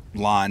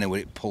liner where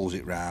it pulls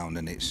it round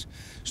and it's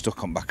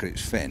stuck on back of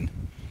its fin.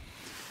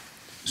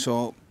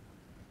 So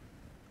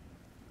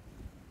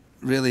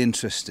really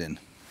interesting.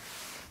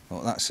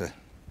 Well, that's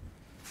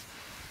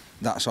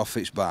off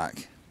its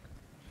back.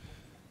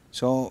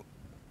 So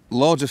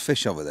loads of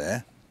fish over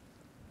there,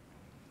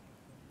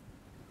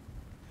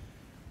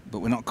 but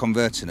we're not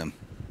converting them,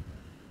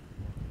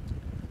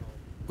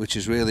 which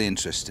is really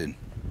interesting.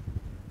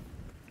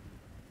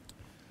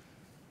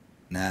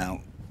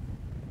 Now,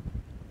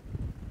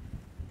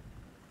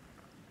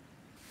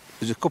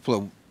 there's a couple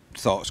of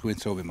thoughts going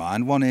through my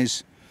mind. One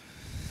is,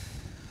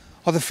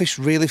 are the fish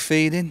really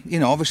feeding?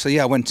 You know, obviously,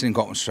 yeah, I went in and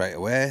got one straight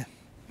away.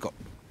 Got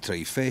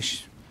 3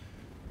 fish.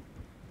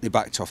 They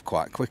backed off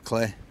quite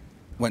quickly.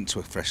 Went to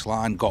a fresh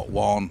line, got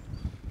one.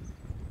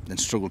 Then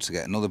struggled to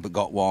get another, but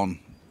got one.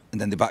 And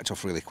then they backed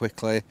off really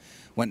quickly.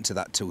 Went to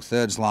that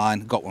 2/3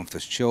 line, got one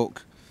first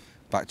choke.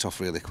 Backed off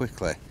really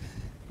quickly.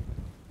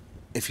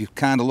 If you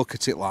kind of look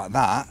at it like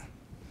that,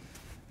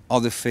 are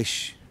the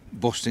fish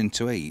busting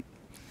to eat?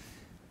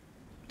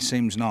 It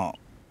seems not.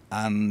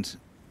 And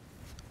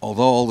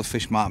although all the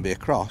fish might be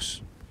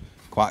across,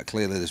 quite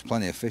clearly there's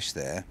plenty of fish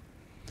there,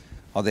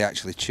 are they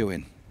actually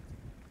chewing?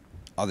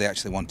 Are they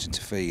actually wanting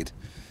to feed?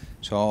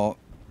 So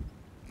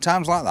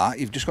times like that,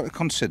 you've just got to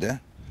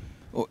consider,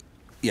 oh,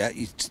 yeah,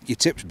 your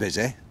tip's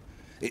busy,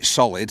 it's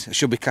solid, I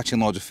should be catching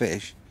loads of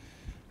fish.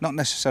 Not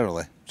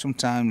necessarily.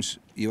 Sometimes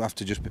you have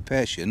to just be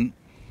patient,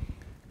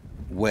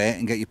 wait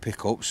and get your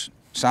pickups.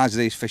 Size of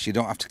these fish you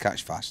don't have to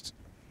catch fast.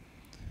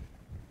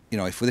 You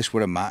know, if this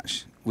were a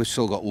match, we've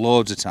still got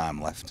loads of time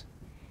left.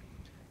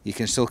 You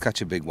can still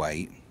catch a big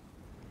weight.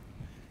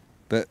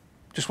 But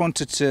just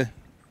wanted to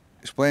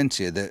explain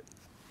to you that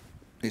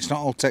it's not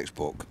all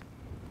textbook.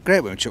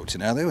 Great when we chucked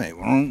in earlier,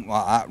 wasn't it?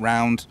 Like that,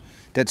 round,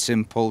 dead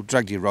simple,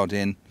 drag your rod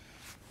in,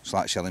 it's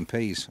like shelling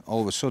peas.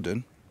 All of a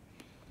sudden,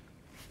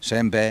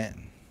 same bait,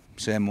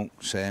 same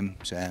hook, same,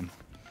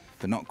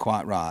 but not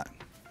quite right.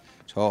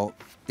 So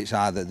it's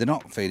either they're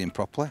not feeding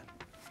properly,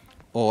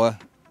 or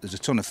there's a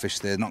ton of fish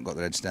there, not got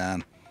their heads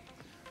down,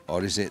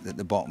 or is it that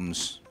the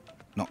bottom's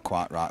not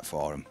quite right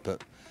for them?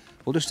 But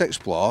we'll just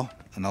explore,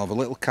 and I'll have a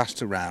little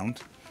cast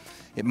around.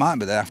 It might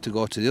be that I have to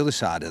go to the other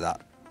side of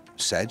that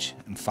sedge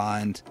and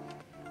find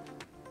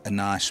a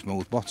nice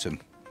smooth bottom,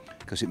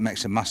 because it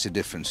makes a massive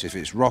difference. If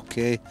it's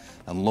rocky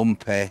and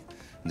lumpy and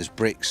there's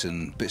bricks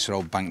and bits of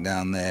old bank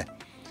down there,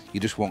 you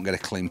just won't get a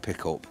clean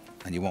pick up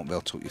and you won't be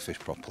able to hook your fish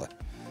properly.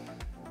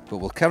 But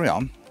we'll carry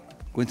on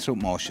going through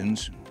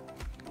motions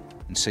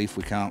and see if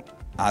we can't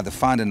either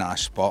find a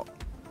nice spot,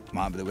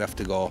 might be that we have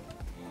to go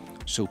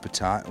super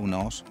tight, who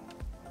knows,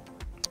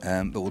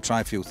 but we'll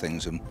try a few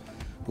things and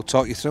we'll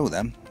talk you through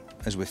them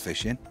as we're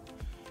fishing.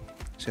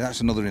 See,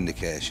 that's another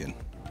indication.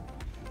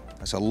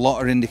 That's a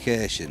lot of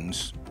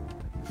indications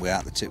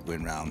without the tip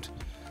going round.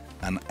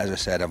 And as I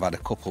said, I've had a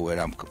couple where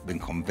I've been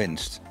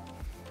convinced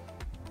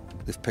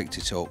they've picked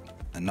it up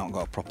and not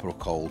got a proper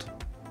hook hold,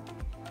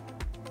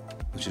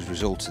 which has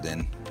resulted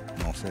in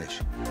no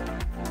fish.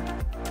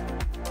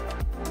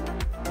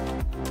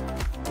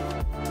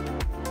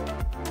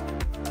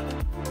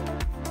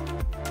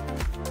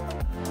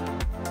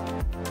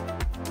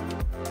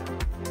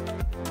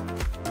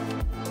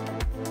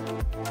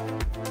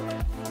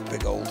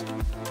 Big old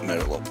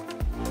mirror up.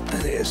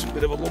 There's a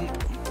bit of a lump.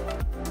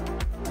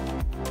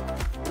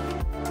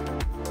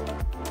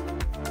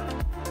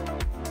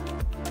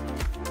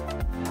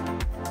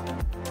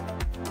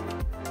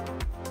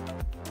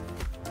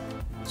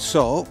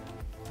 So,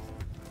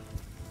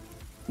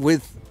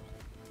 with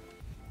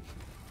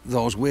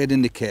those weird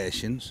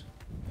indications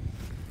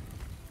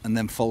and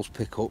then false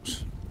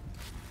pickups,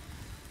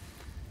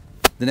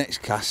 the next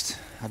cast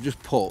I've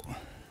just put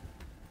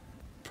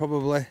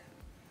probably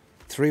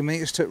 3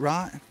 metres to the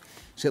right.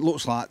 So it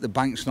looks like the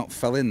bank's not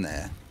fell in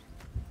there.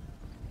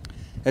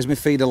 As my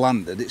feeder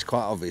landed, it's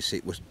quite obvious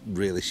it was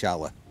really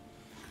shallow.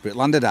 But it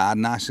landed hard,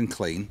 nice and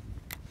clean.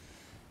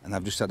 And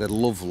I've just had a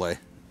lovely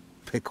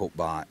pick-up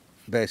bite.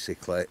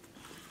 Basically,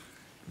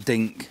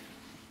 dink,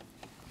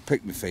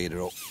 picked my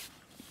feeder up,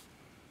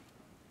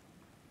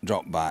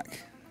 dropped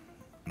back,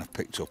 and I've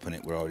picked up and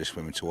it were already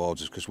swimming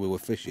towards us because we were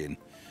fishing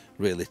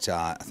really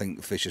tight. I think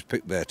the fish has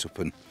picked bait up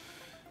and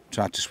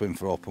tried to swim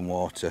for open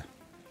water.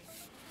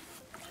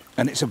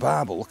 And it's a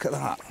barbel, look at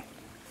that.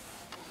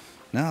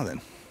 Now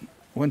then,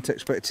 weren't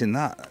expecting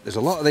that. There's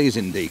a lot of these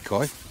in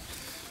Decoy.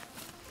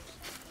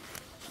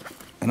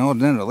 And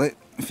ordinarily,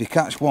 if you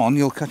catch one,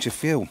 you'll catch a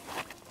few.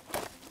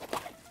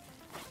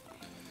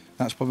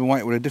 That's probably why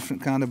it was a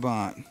different kind of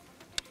bite.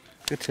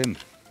 Get him.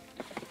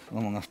 I'm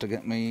going to have to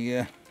get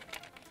me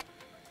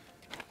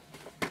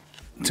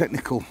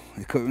technical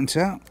equipment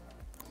out.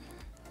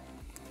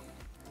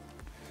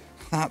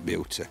 That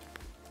beauty.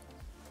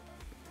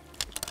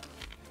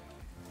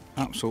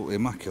 Absolutely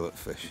immaculate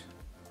fish.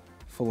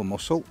 Full of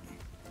muscle.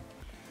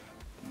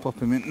 Pop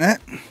him in there.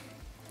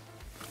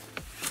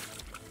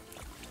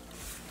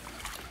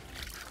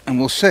 And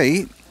we'll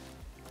see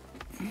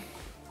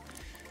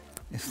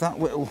if that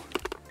little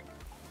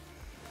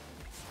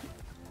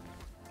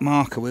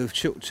marker we've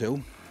chucked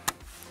to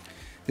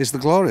is the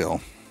glory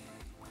hole.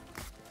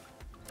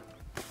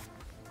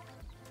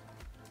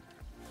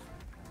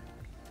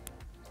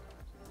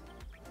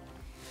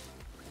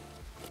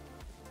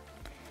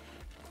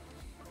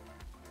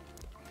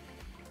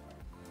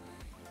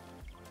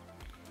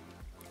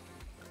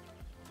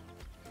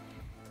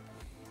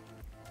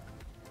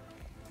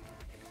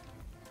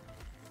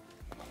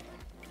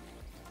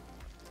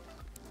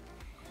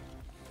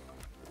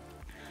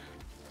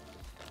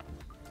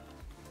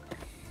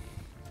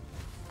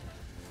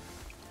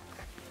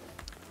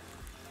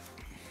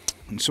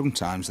 And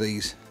sometimes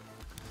these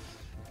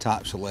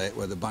types of lake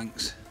where the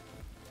bank's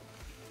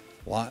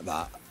like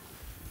that,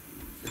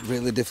 it's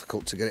really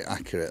difficult to get it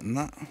accurate, and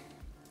that,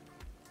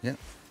 yep,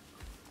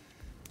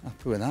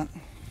 happy with that.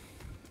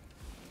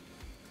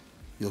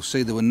 You'll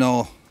see there were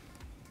no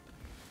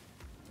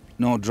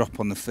drop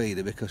on the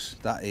feeder because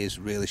that is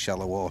really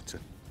shallow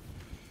water.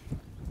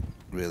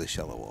 Really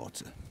shallow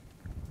water.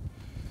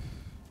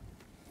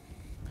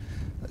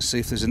 Let's see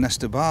if there's a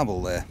nest of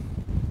barbel there.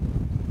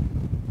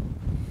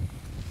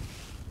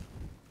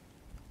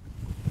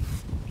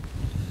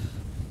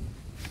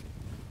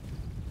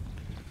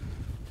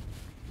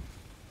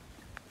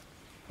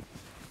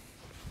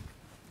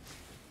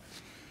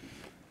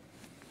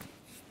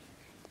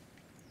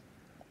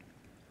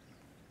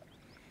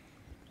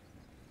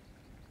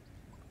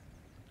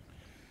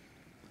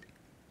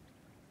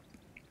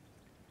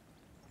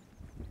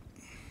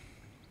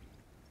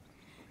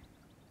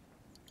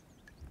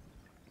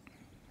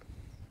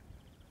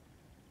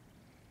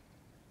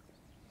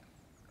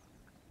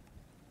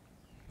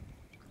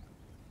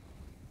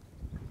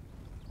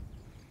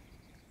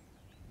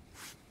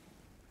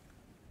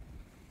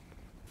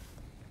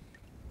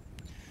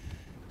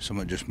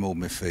 Something just moved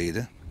my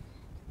feeder.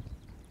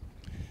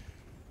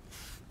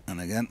 And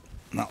again,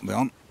 that'll be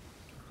on.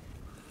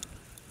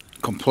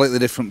 Completely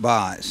different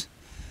bites.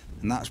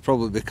 And that's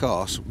probably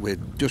because we're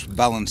just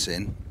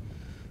balancing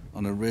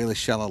on a really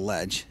shallow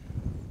ledge,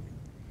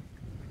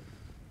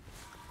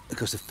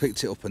 because they've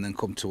picked it up and then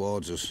come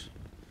towards us.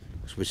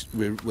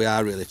 We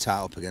are really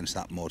tight up against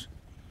that mud.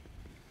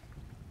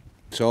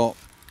 So,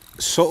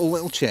 subtle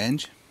little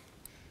change,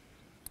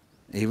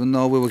 even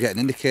though we were getting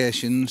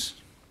indications,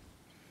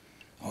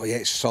 oh yeah,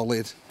 it's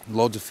solid,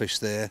 loads of fish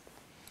there.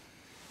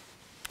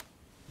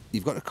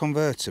 You've got to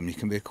convert them. You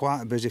can be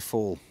quite a busy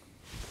fool.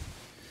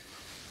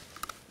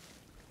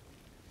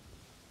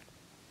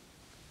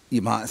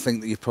 You might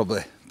think that you're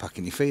probably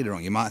packing your feeder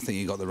on. You might think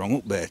you got the wrong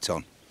up bait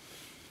on.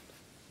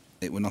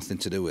 It was nothing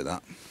to do with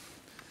that.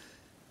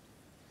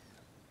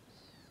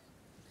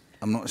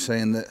 I'm not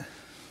saying that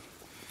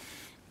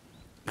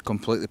I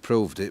completely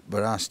proved it,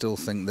 but I still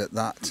think that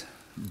that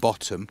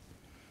bottom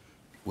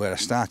where I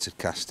started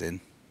casting,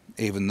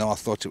 even though I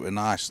thought it was a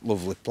nice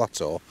lovely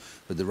plateau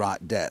with the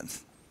right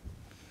depth,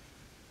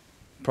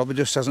 probably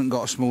just hasn't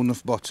got a smooth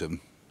enough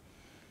bottom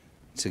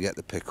to get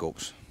the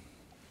pickups.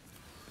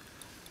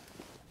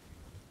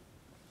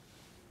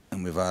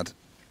 And we've had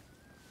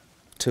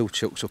two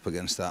chucks up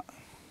against that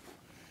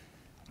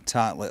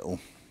tight little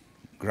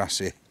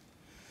grassy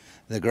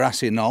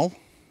knoll,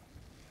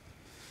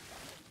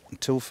 and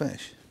two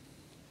fish.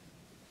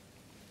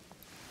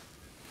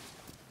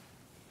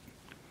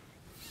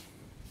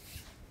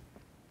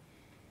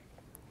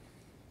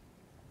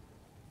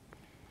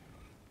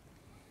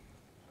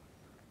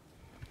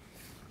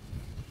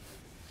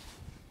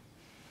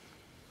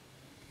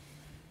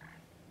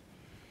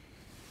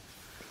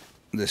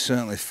 They're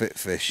certainly fit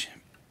fish,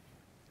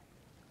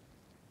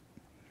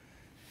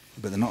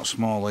 but they're not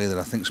small either.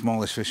 I think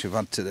smallest fish we've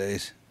had today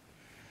is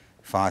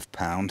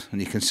 £5,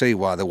 and you can see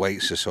why the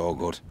weights are so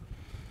good.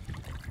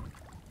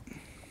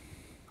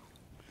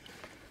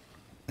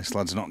 This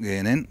lad's not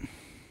getting in.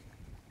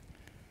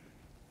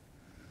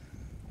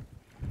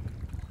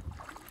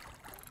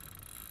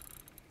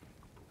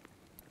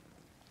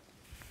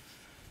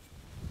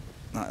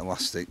 That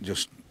elastic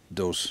just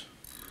does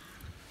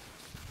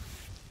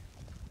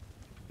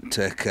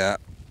take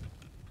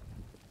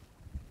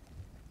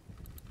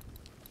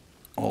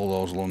all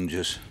those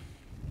lunges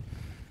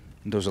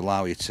and does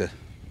allow you to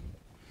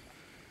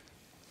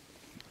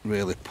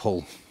really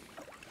pull.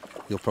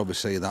 You'll probably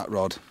see that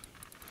rod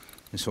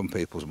in some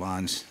people's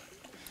minds.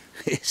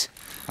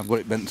 I've got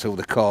it bent through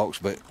the corks,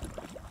 but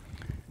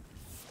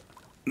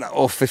that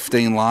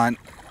 015 line,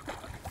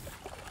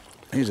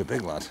 he's a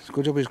big lad. It's a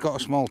good job he's got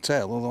a small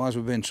tail, otherwise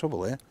we'd be in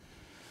trouble here.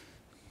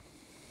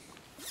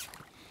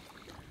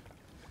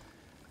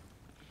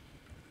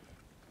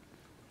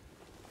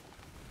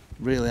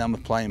 Really am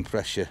applying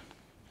pressure.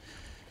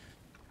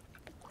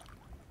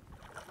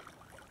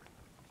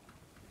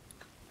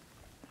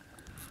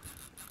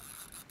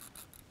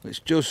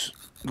 Which just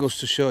goes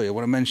to show you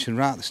what I mentioned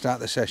right at the start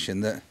of the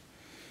session, that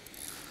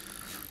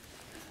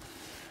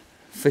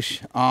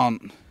fish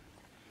aren't,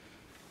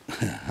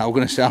 I'm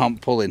going to say aren't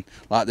pulling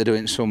like they do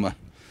in summer.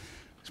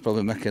 It's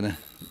probably making a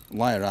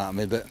liar out of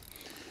me, but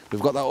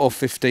we've got that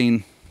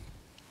 015,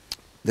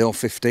 the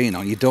 015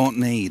 on. You don't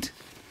need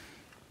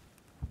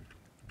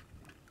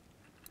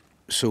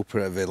super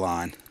heavy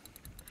line.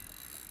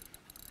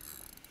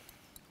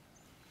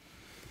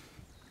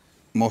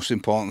 Most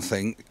important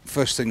thing,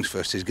 first things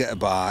first, is get a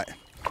bite,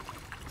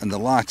 and the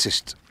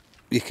lightest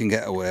you can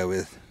get away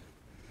with,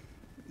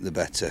 the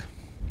better.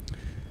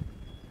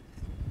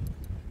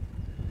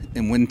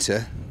 In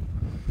winter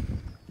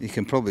you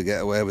can probably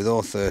get away with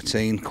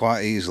 013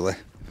 quite easily.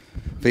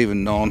 I've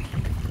even known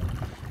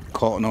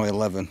caught an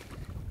 011.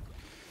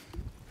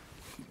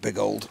 Big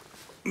old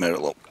mirror,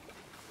 look,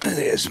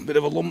 there's a bit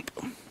of a lump.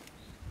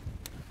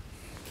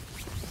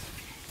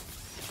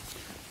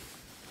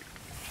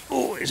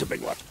 Oh, he's a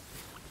big one.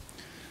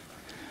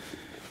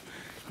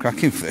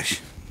 Cracking fish.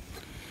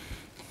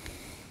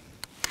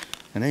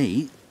 And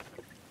he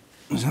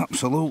was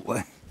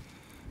absolutely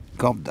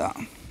gobbed that.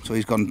 So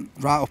he's gone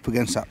right up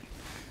against that,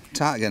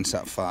 tight against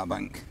that far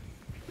bank.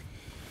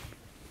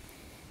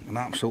 And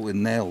absolutely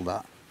nailed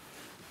that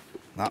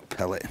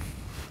pellet.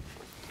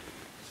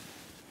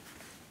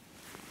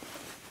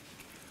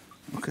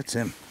 Look at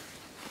him.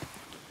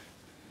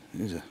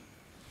 He's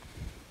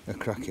a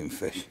cracking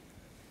fish.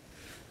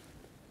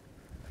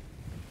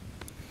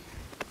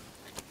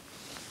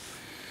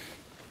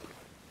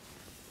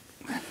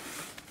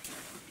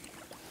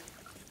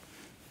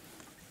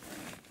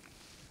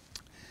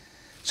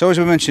 So as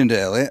we mentioned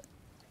earlier,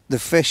 the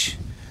fish,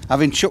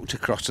 having chucked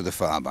across to the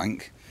far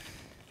bank,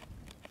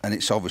 and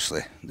it's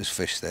obviously, there's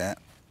fish there,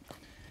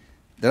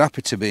 they're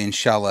happy to be in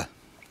shallow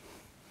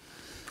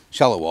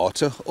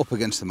water, up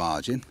against the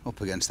margin,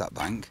 up against that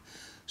bank.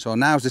 So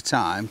now's the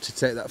time to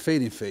take that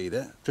feeding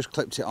feeder, just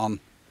clipped it on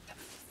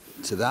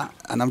to that,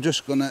 and I'm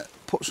just going to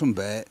put some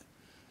bait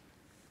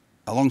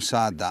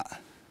alongside that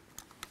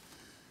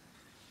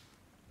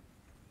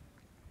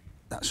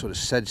sort of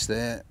sedge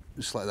there,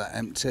 just like that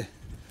empty.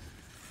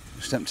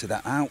 Just empty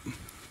that out,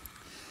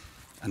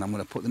 and I'm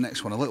going to put the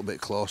next one a little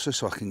bit closer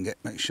so I can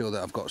make sure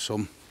that I've got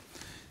some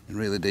in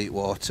really deep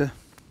water.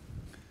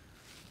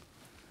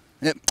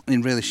 Yep,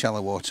 in really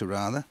shallow water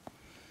rather,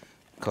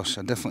 because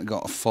I definitely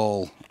got a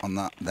fall on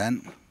that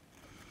then.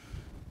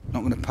 Not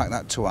going to pack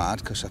that too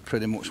hard because I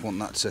pretty much want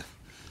that to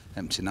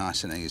empty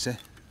nice and easy.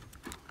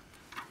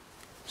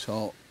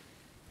 So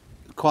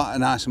quite a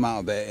nice amount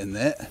of bait in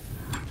there,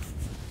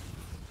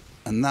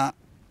 and that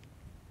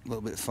a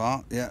little bit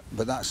far, yeah,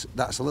 but that's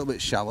a little bit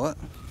shallower.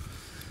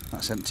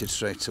 That's emptied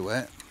straight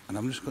away, and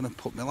I'm just going to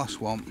put my last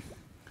one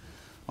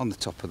on the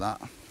top of that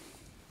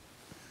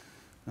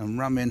and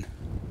ram in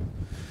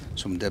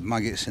some dead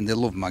maggots, and they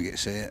love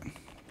maggots here.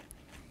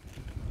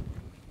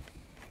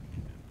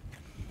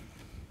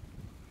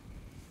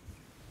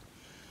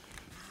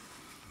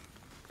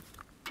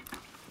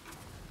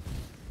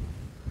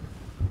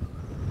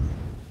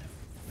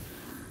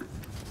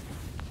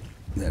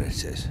 There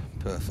it is,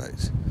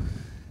 perfect.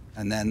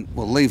 And then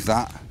we'll leave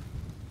that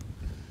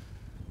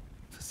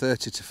for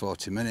 30 to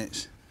 40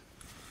 minutes,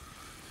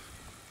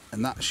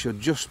 and that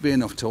should just be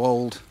enough to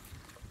hold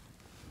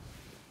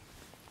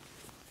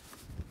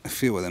a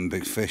few of them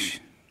big fish.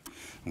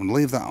 I'm going to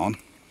leave that on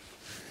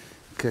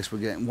in case we're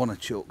getting one a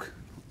chuck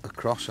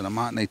across, and I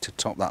might need to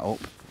top that up,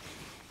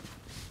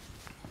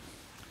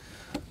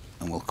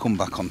 and we'll come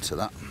back onto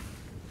that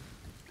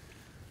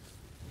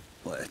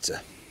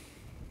later.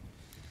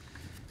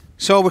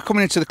 So we're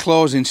coming into the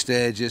closing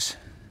stages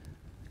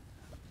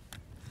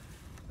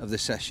of the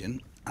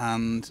session,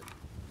 and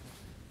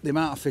the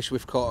amount of fish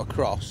we've caught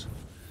across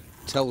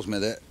tells me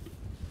that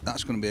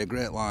that's going to be a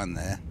great line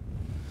there.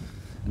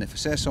 And if I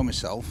say so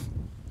myself,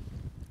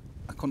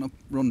 I couldn't have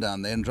run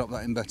down there and dropped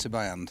that in better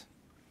by hand.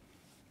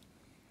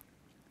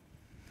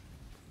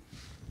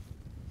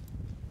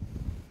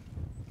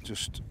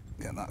 Just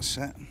get that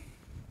set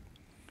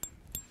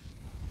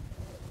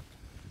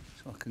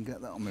so I can get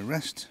that on my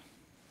wrist.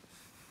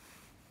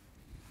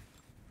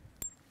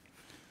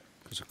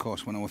 Because of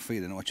course when I was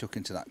feeding I was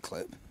chucking to that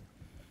clip,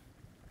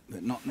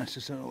 but not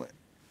necessarily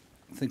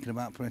thinking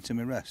about putting it to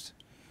my rest.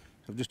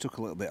 So I've just took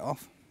a little bit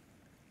off.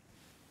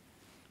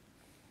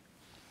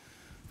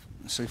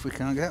 Let's see if we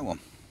can't get one.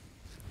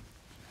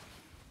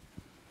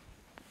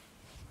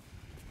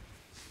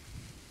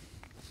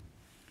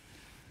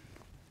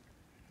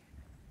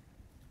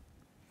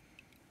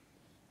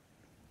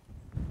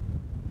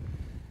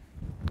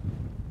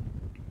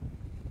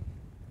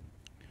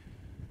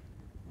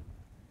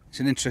 It's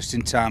an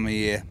interesting time of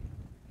year.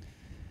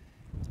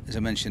 As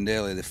I mentioned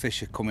earlier, the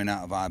fish are coming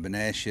out of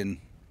hibernation,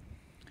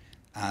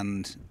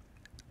 and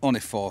only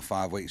 4 or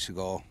 5 weeks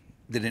ago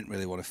they didn't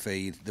really want to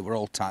feed. They were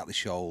all tightly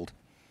shoaled,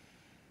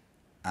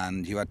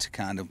 and you had to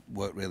kind of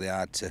work really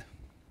hard to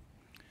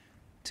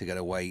get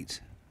a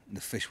weight. The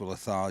fish were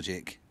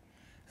lethargic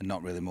and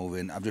not really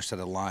moving. I've just had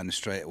a line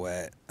straight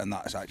away, and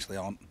that is actually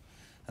on.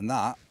 And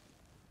that,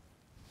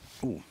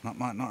 oh, that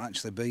might not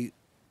actually be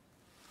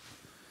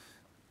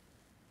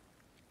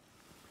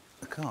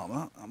a carp.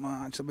 That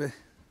might actually be,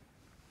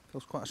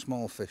 feels quite a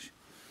small fish.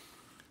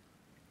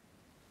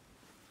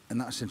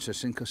 And that's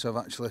interesting because I've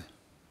actually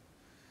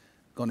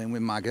gone in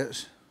with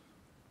maggots.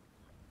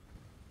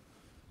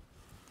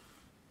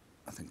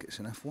 I think it's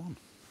an F1.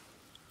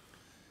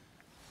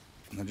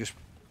 And I just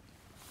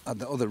had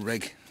the other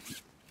rig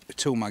with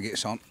 2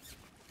 maggots on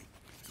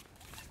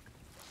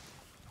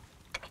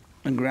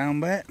and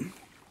ground bait, and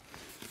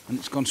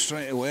it's gone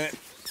straight away.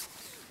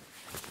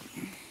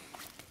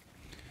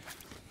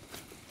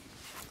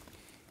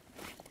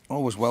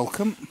 Always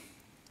welcome,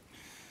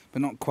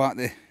 but not quite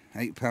the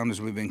 8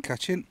 pounders we've been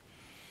catching,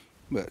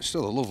 but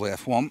still a lovely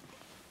F1.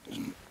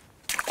 Just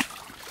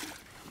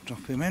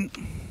drop him in.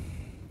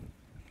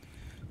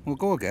 We'll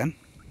go again.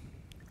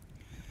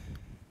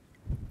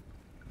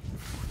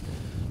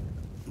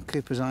 We'll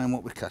keep his eye on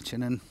what we're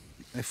catching, and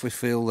if we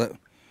feel that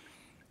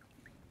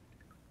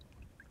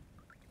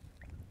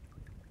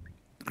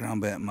the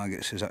ground bait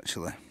maggots is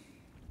actually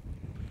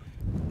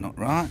not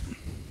right,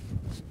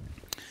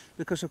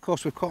 because of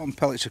course we've caught on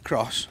pellets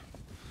across,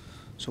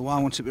 so why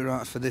won't it be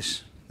right for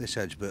this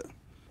edge? But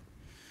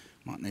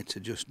might need to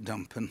just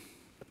dampen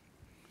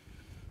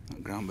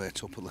that ground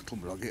bait up a little,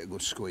 but I'll get a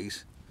good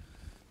squeeze.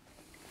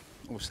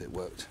 Obviously it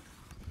worked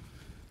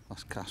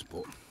last cast,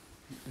 but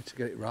I need to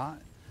get it right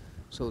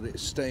so that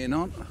it's staying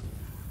on.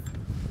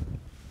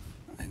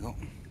 There you go.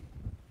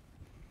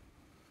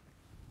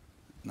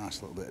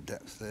 Nice little bit of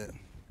depth there.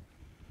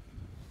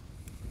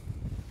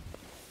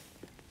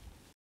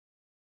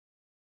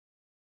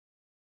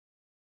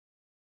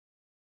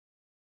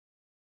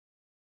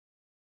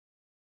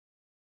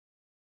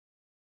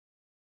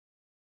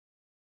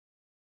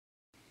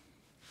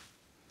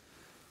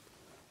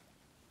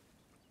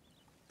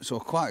 So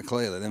quite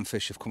clearly them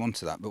fish have come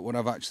onto that, but what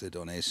I've actually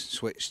done is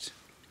switched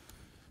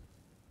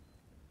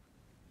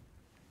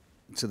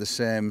to the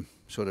same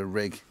sort of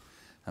rig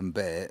and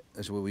bait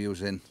as we were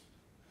using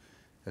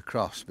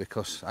across,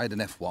 because I had an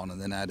F1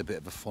 and then I had a bit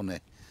of a funny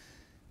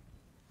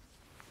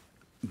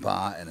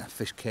bite and a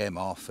fish came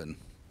off, and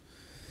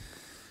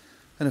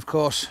And of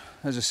course,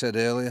 as I said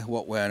earlier,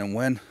 what, where and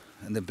when,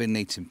 and they've been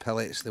eating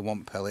pellets, they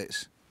want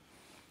pellets.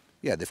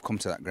 Yeah, they've come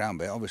to that ground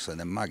bait, obviously,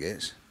 they're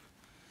maggots.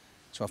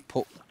 So I've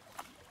put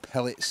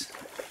pellets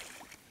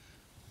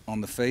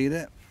on the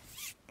feeder,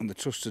 and the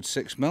trusted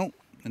 6mm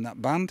in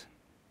that band.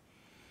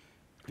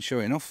 And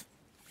sure enough,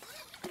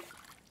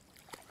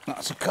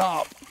 that's a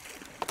carp.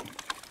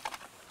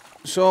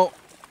 So,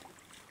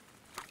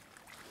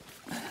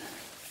 I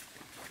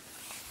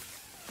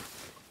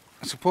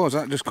suppose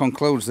that just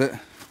concludes that,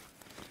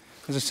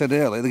 as I said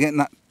earlier, they're getting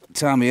that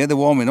time of year, they're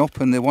warming up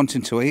and they're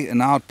wanting to eat, and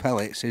hard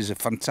pellets is a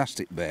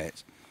fantastic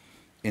bait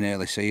in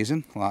early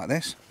season like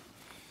this.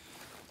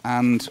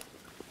 And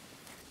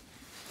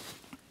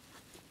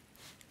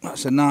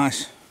that's a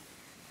nice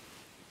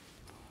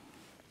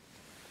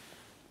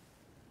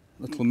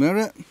little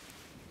mirror.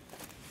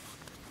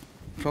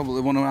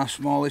 Probably one of our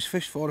smallest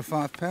fish, 4 or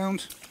 5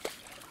 pounds.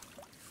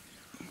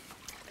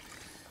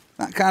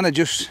 That kind of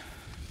just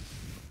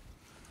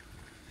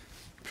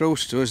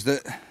proves to us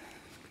that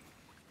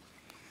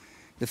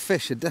the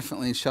fish are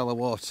definitely in shallow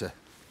water.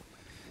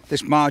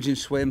 This margin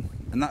swim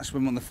and that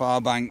swim on the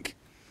far bank,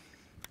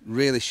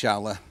 really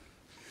shallow.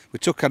 We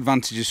took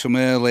advantage of some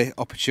early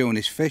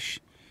opportunist fish,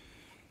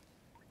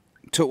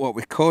 took what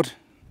we could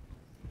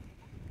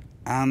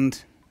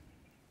and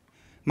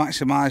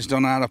maximised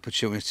on our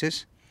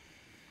opportunities.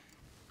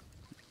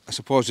 I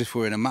suppose if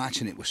we were in a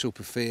match and it was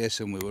super fierce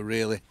and we were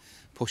really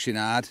pushing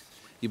hard,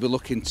 you'd be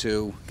looking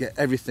to get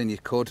everything you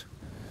could,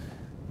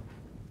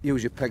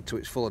 use your peg to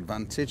its full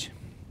advantage,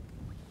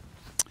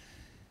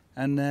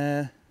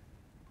 and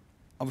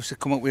obviously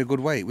come up with a good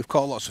weight. We've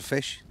caught lots of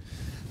fish,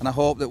 and I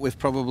hope that we've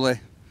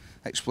probably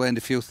explained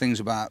a few things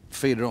about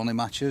feeder only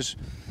matches,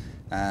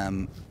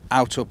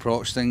 how to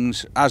approach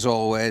things. As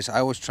always, I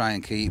always try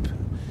and keep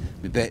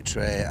my bait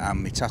tray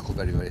and my tackle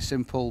very, very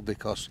simple,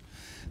 because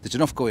there's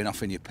enough going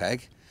off in your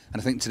peg. And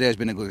I think today's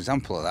been a good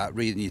example of that,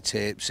 reading your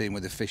tape, seeing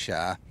where the fish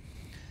are.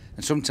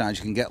 And sometimes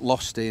you can get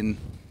lost in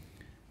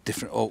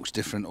different hooks,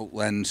 different hook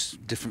lengths,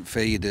 different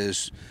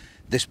feeders,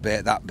 this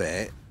bait, that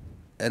bait.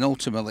 And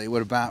ultimately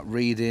we're about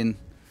reading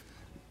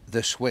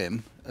the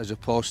swim as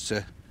opposed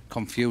to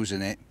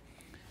confusing it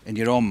in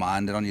your own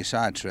mind and on your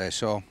side tray.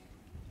 So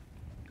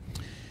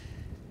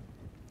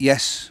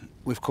yes,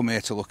 we've come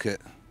here to look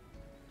at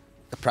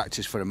a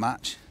practice for a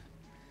match.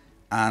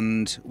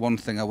 And one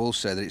thing I will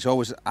say, that it's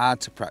always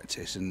hard to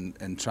practice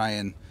and try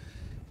and,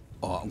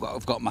 oh,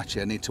 I've got a match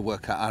here, I need to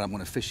work out how I'm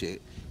going to fish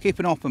it. Keep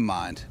an open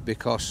mind,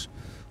 because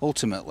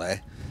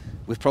ultimately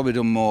we've probably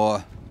done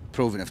more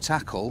proving of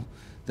tackle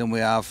than we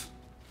have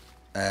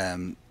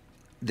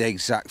the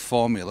exact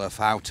formula of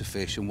how to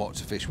fish and what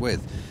to fish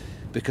with.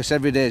 Because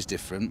every day is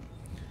different.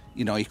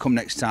 You know, you come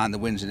next time, the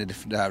wind's in a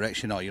different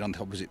direction, or you're on the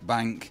opposite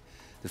bank.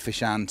 The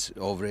fish aren't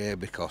over here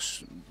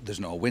because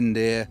there's no wind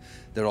here.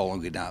 They're all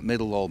hungry down the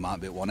middle, all might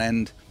be at one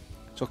end.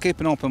 So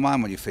keep an open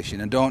mind when you're fishing,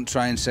 and don't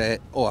try and say,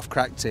 oh, I've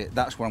cracked it,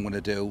 that's what I'm going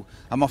to do,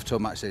 I'm off to a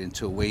match in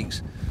 2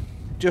 weeks.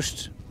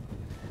 Just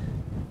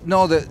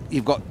know that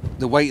you've got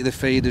the weight of the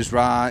feeders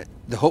right,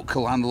 the hook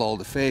will handle all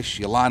the fish,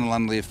 your line will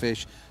handle your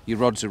fish, your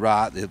rods are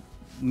right, the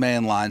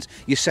main lines,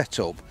 your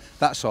setup,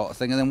 that sort of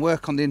thing, and then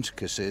work on the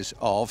intricacies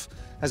of,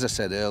 as I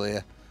said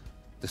earlier,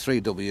 the 3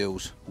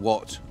 W's,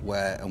 what,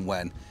 where and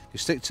when. You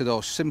stick to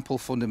those simple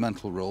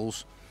fundamental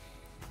rules,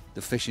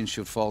 the fishing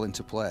should fall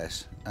into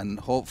place, and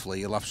hopefully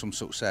you'll have some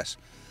success.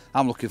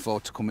 I'm looking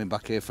forward to coming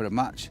back here for a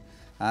match,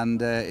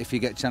 and if you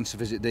get a chance to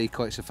visit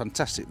Decoy, it's a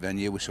fantastic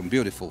venue with some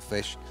beautiful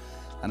fish,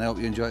 and I hope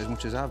you enjoy it as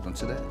much as I've done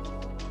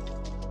today.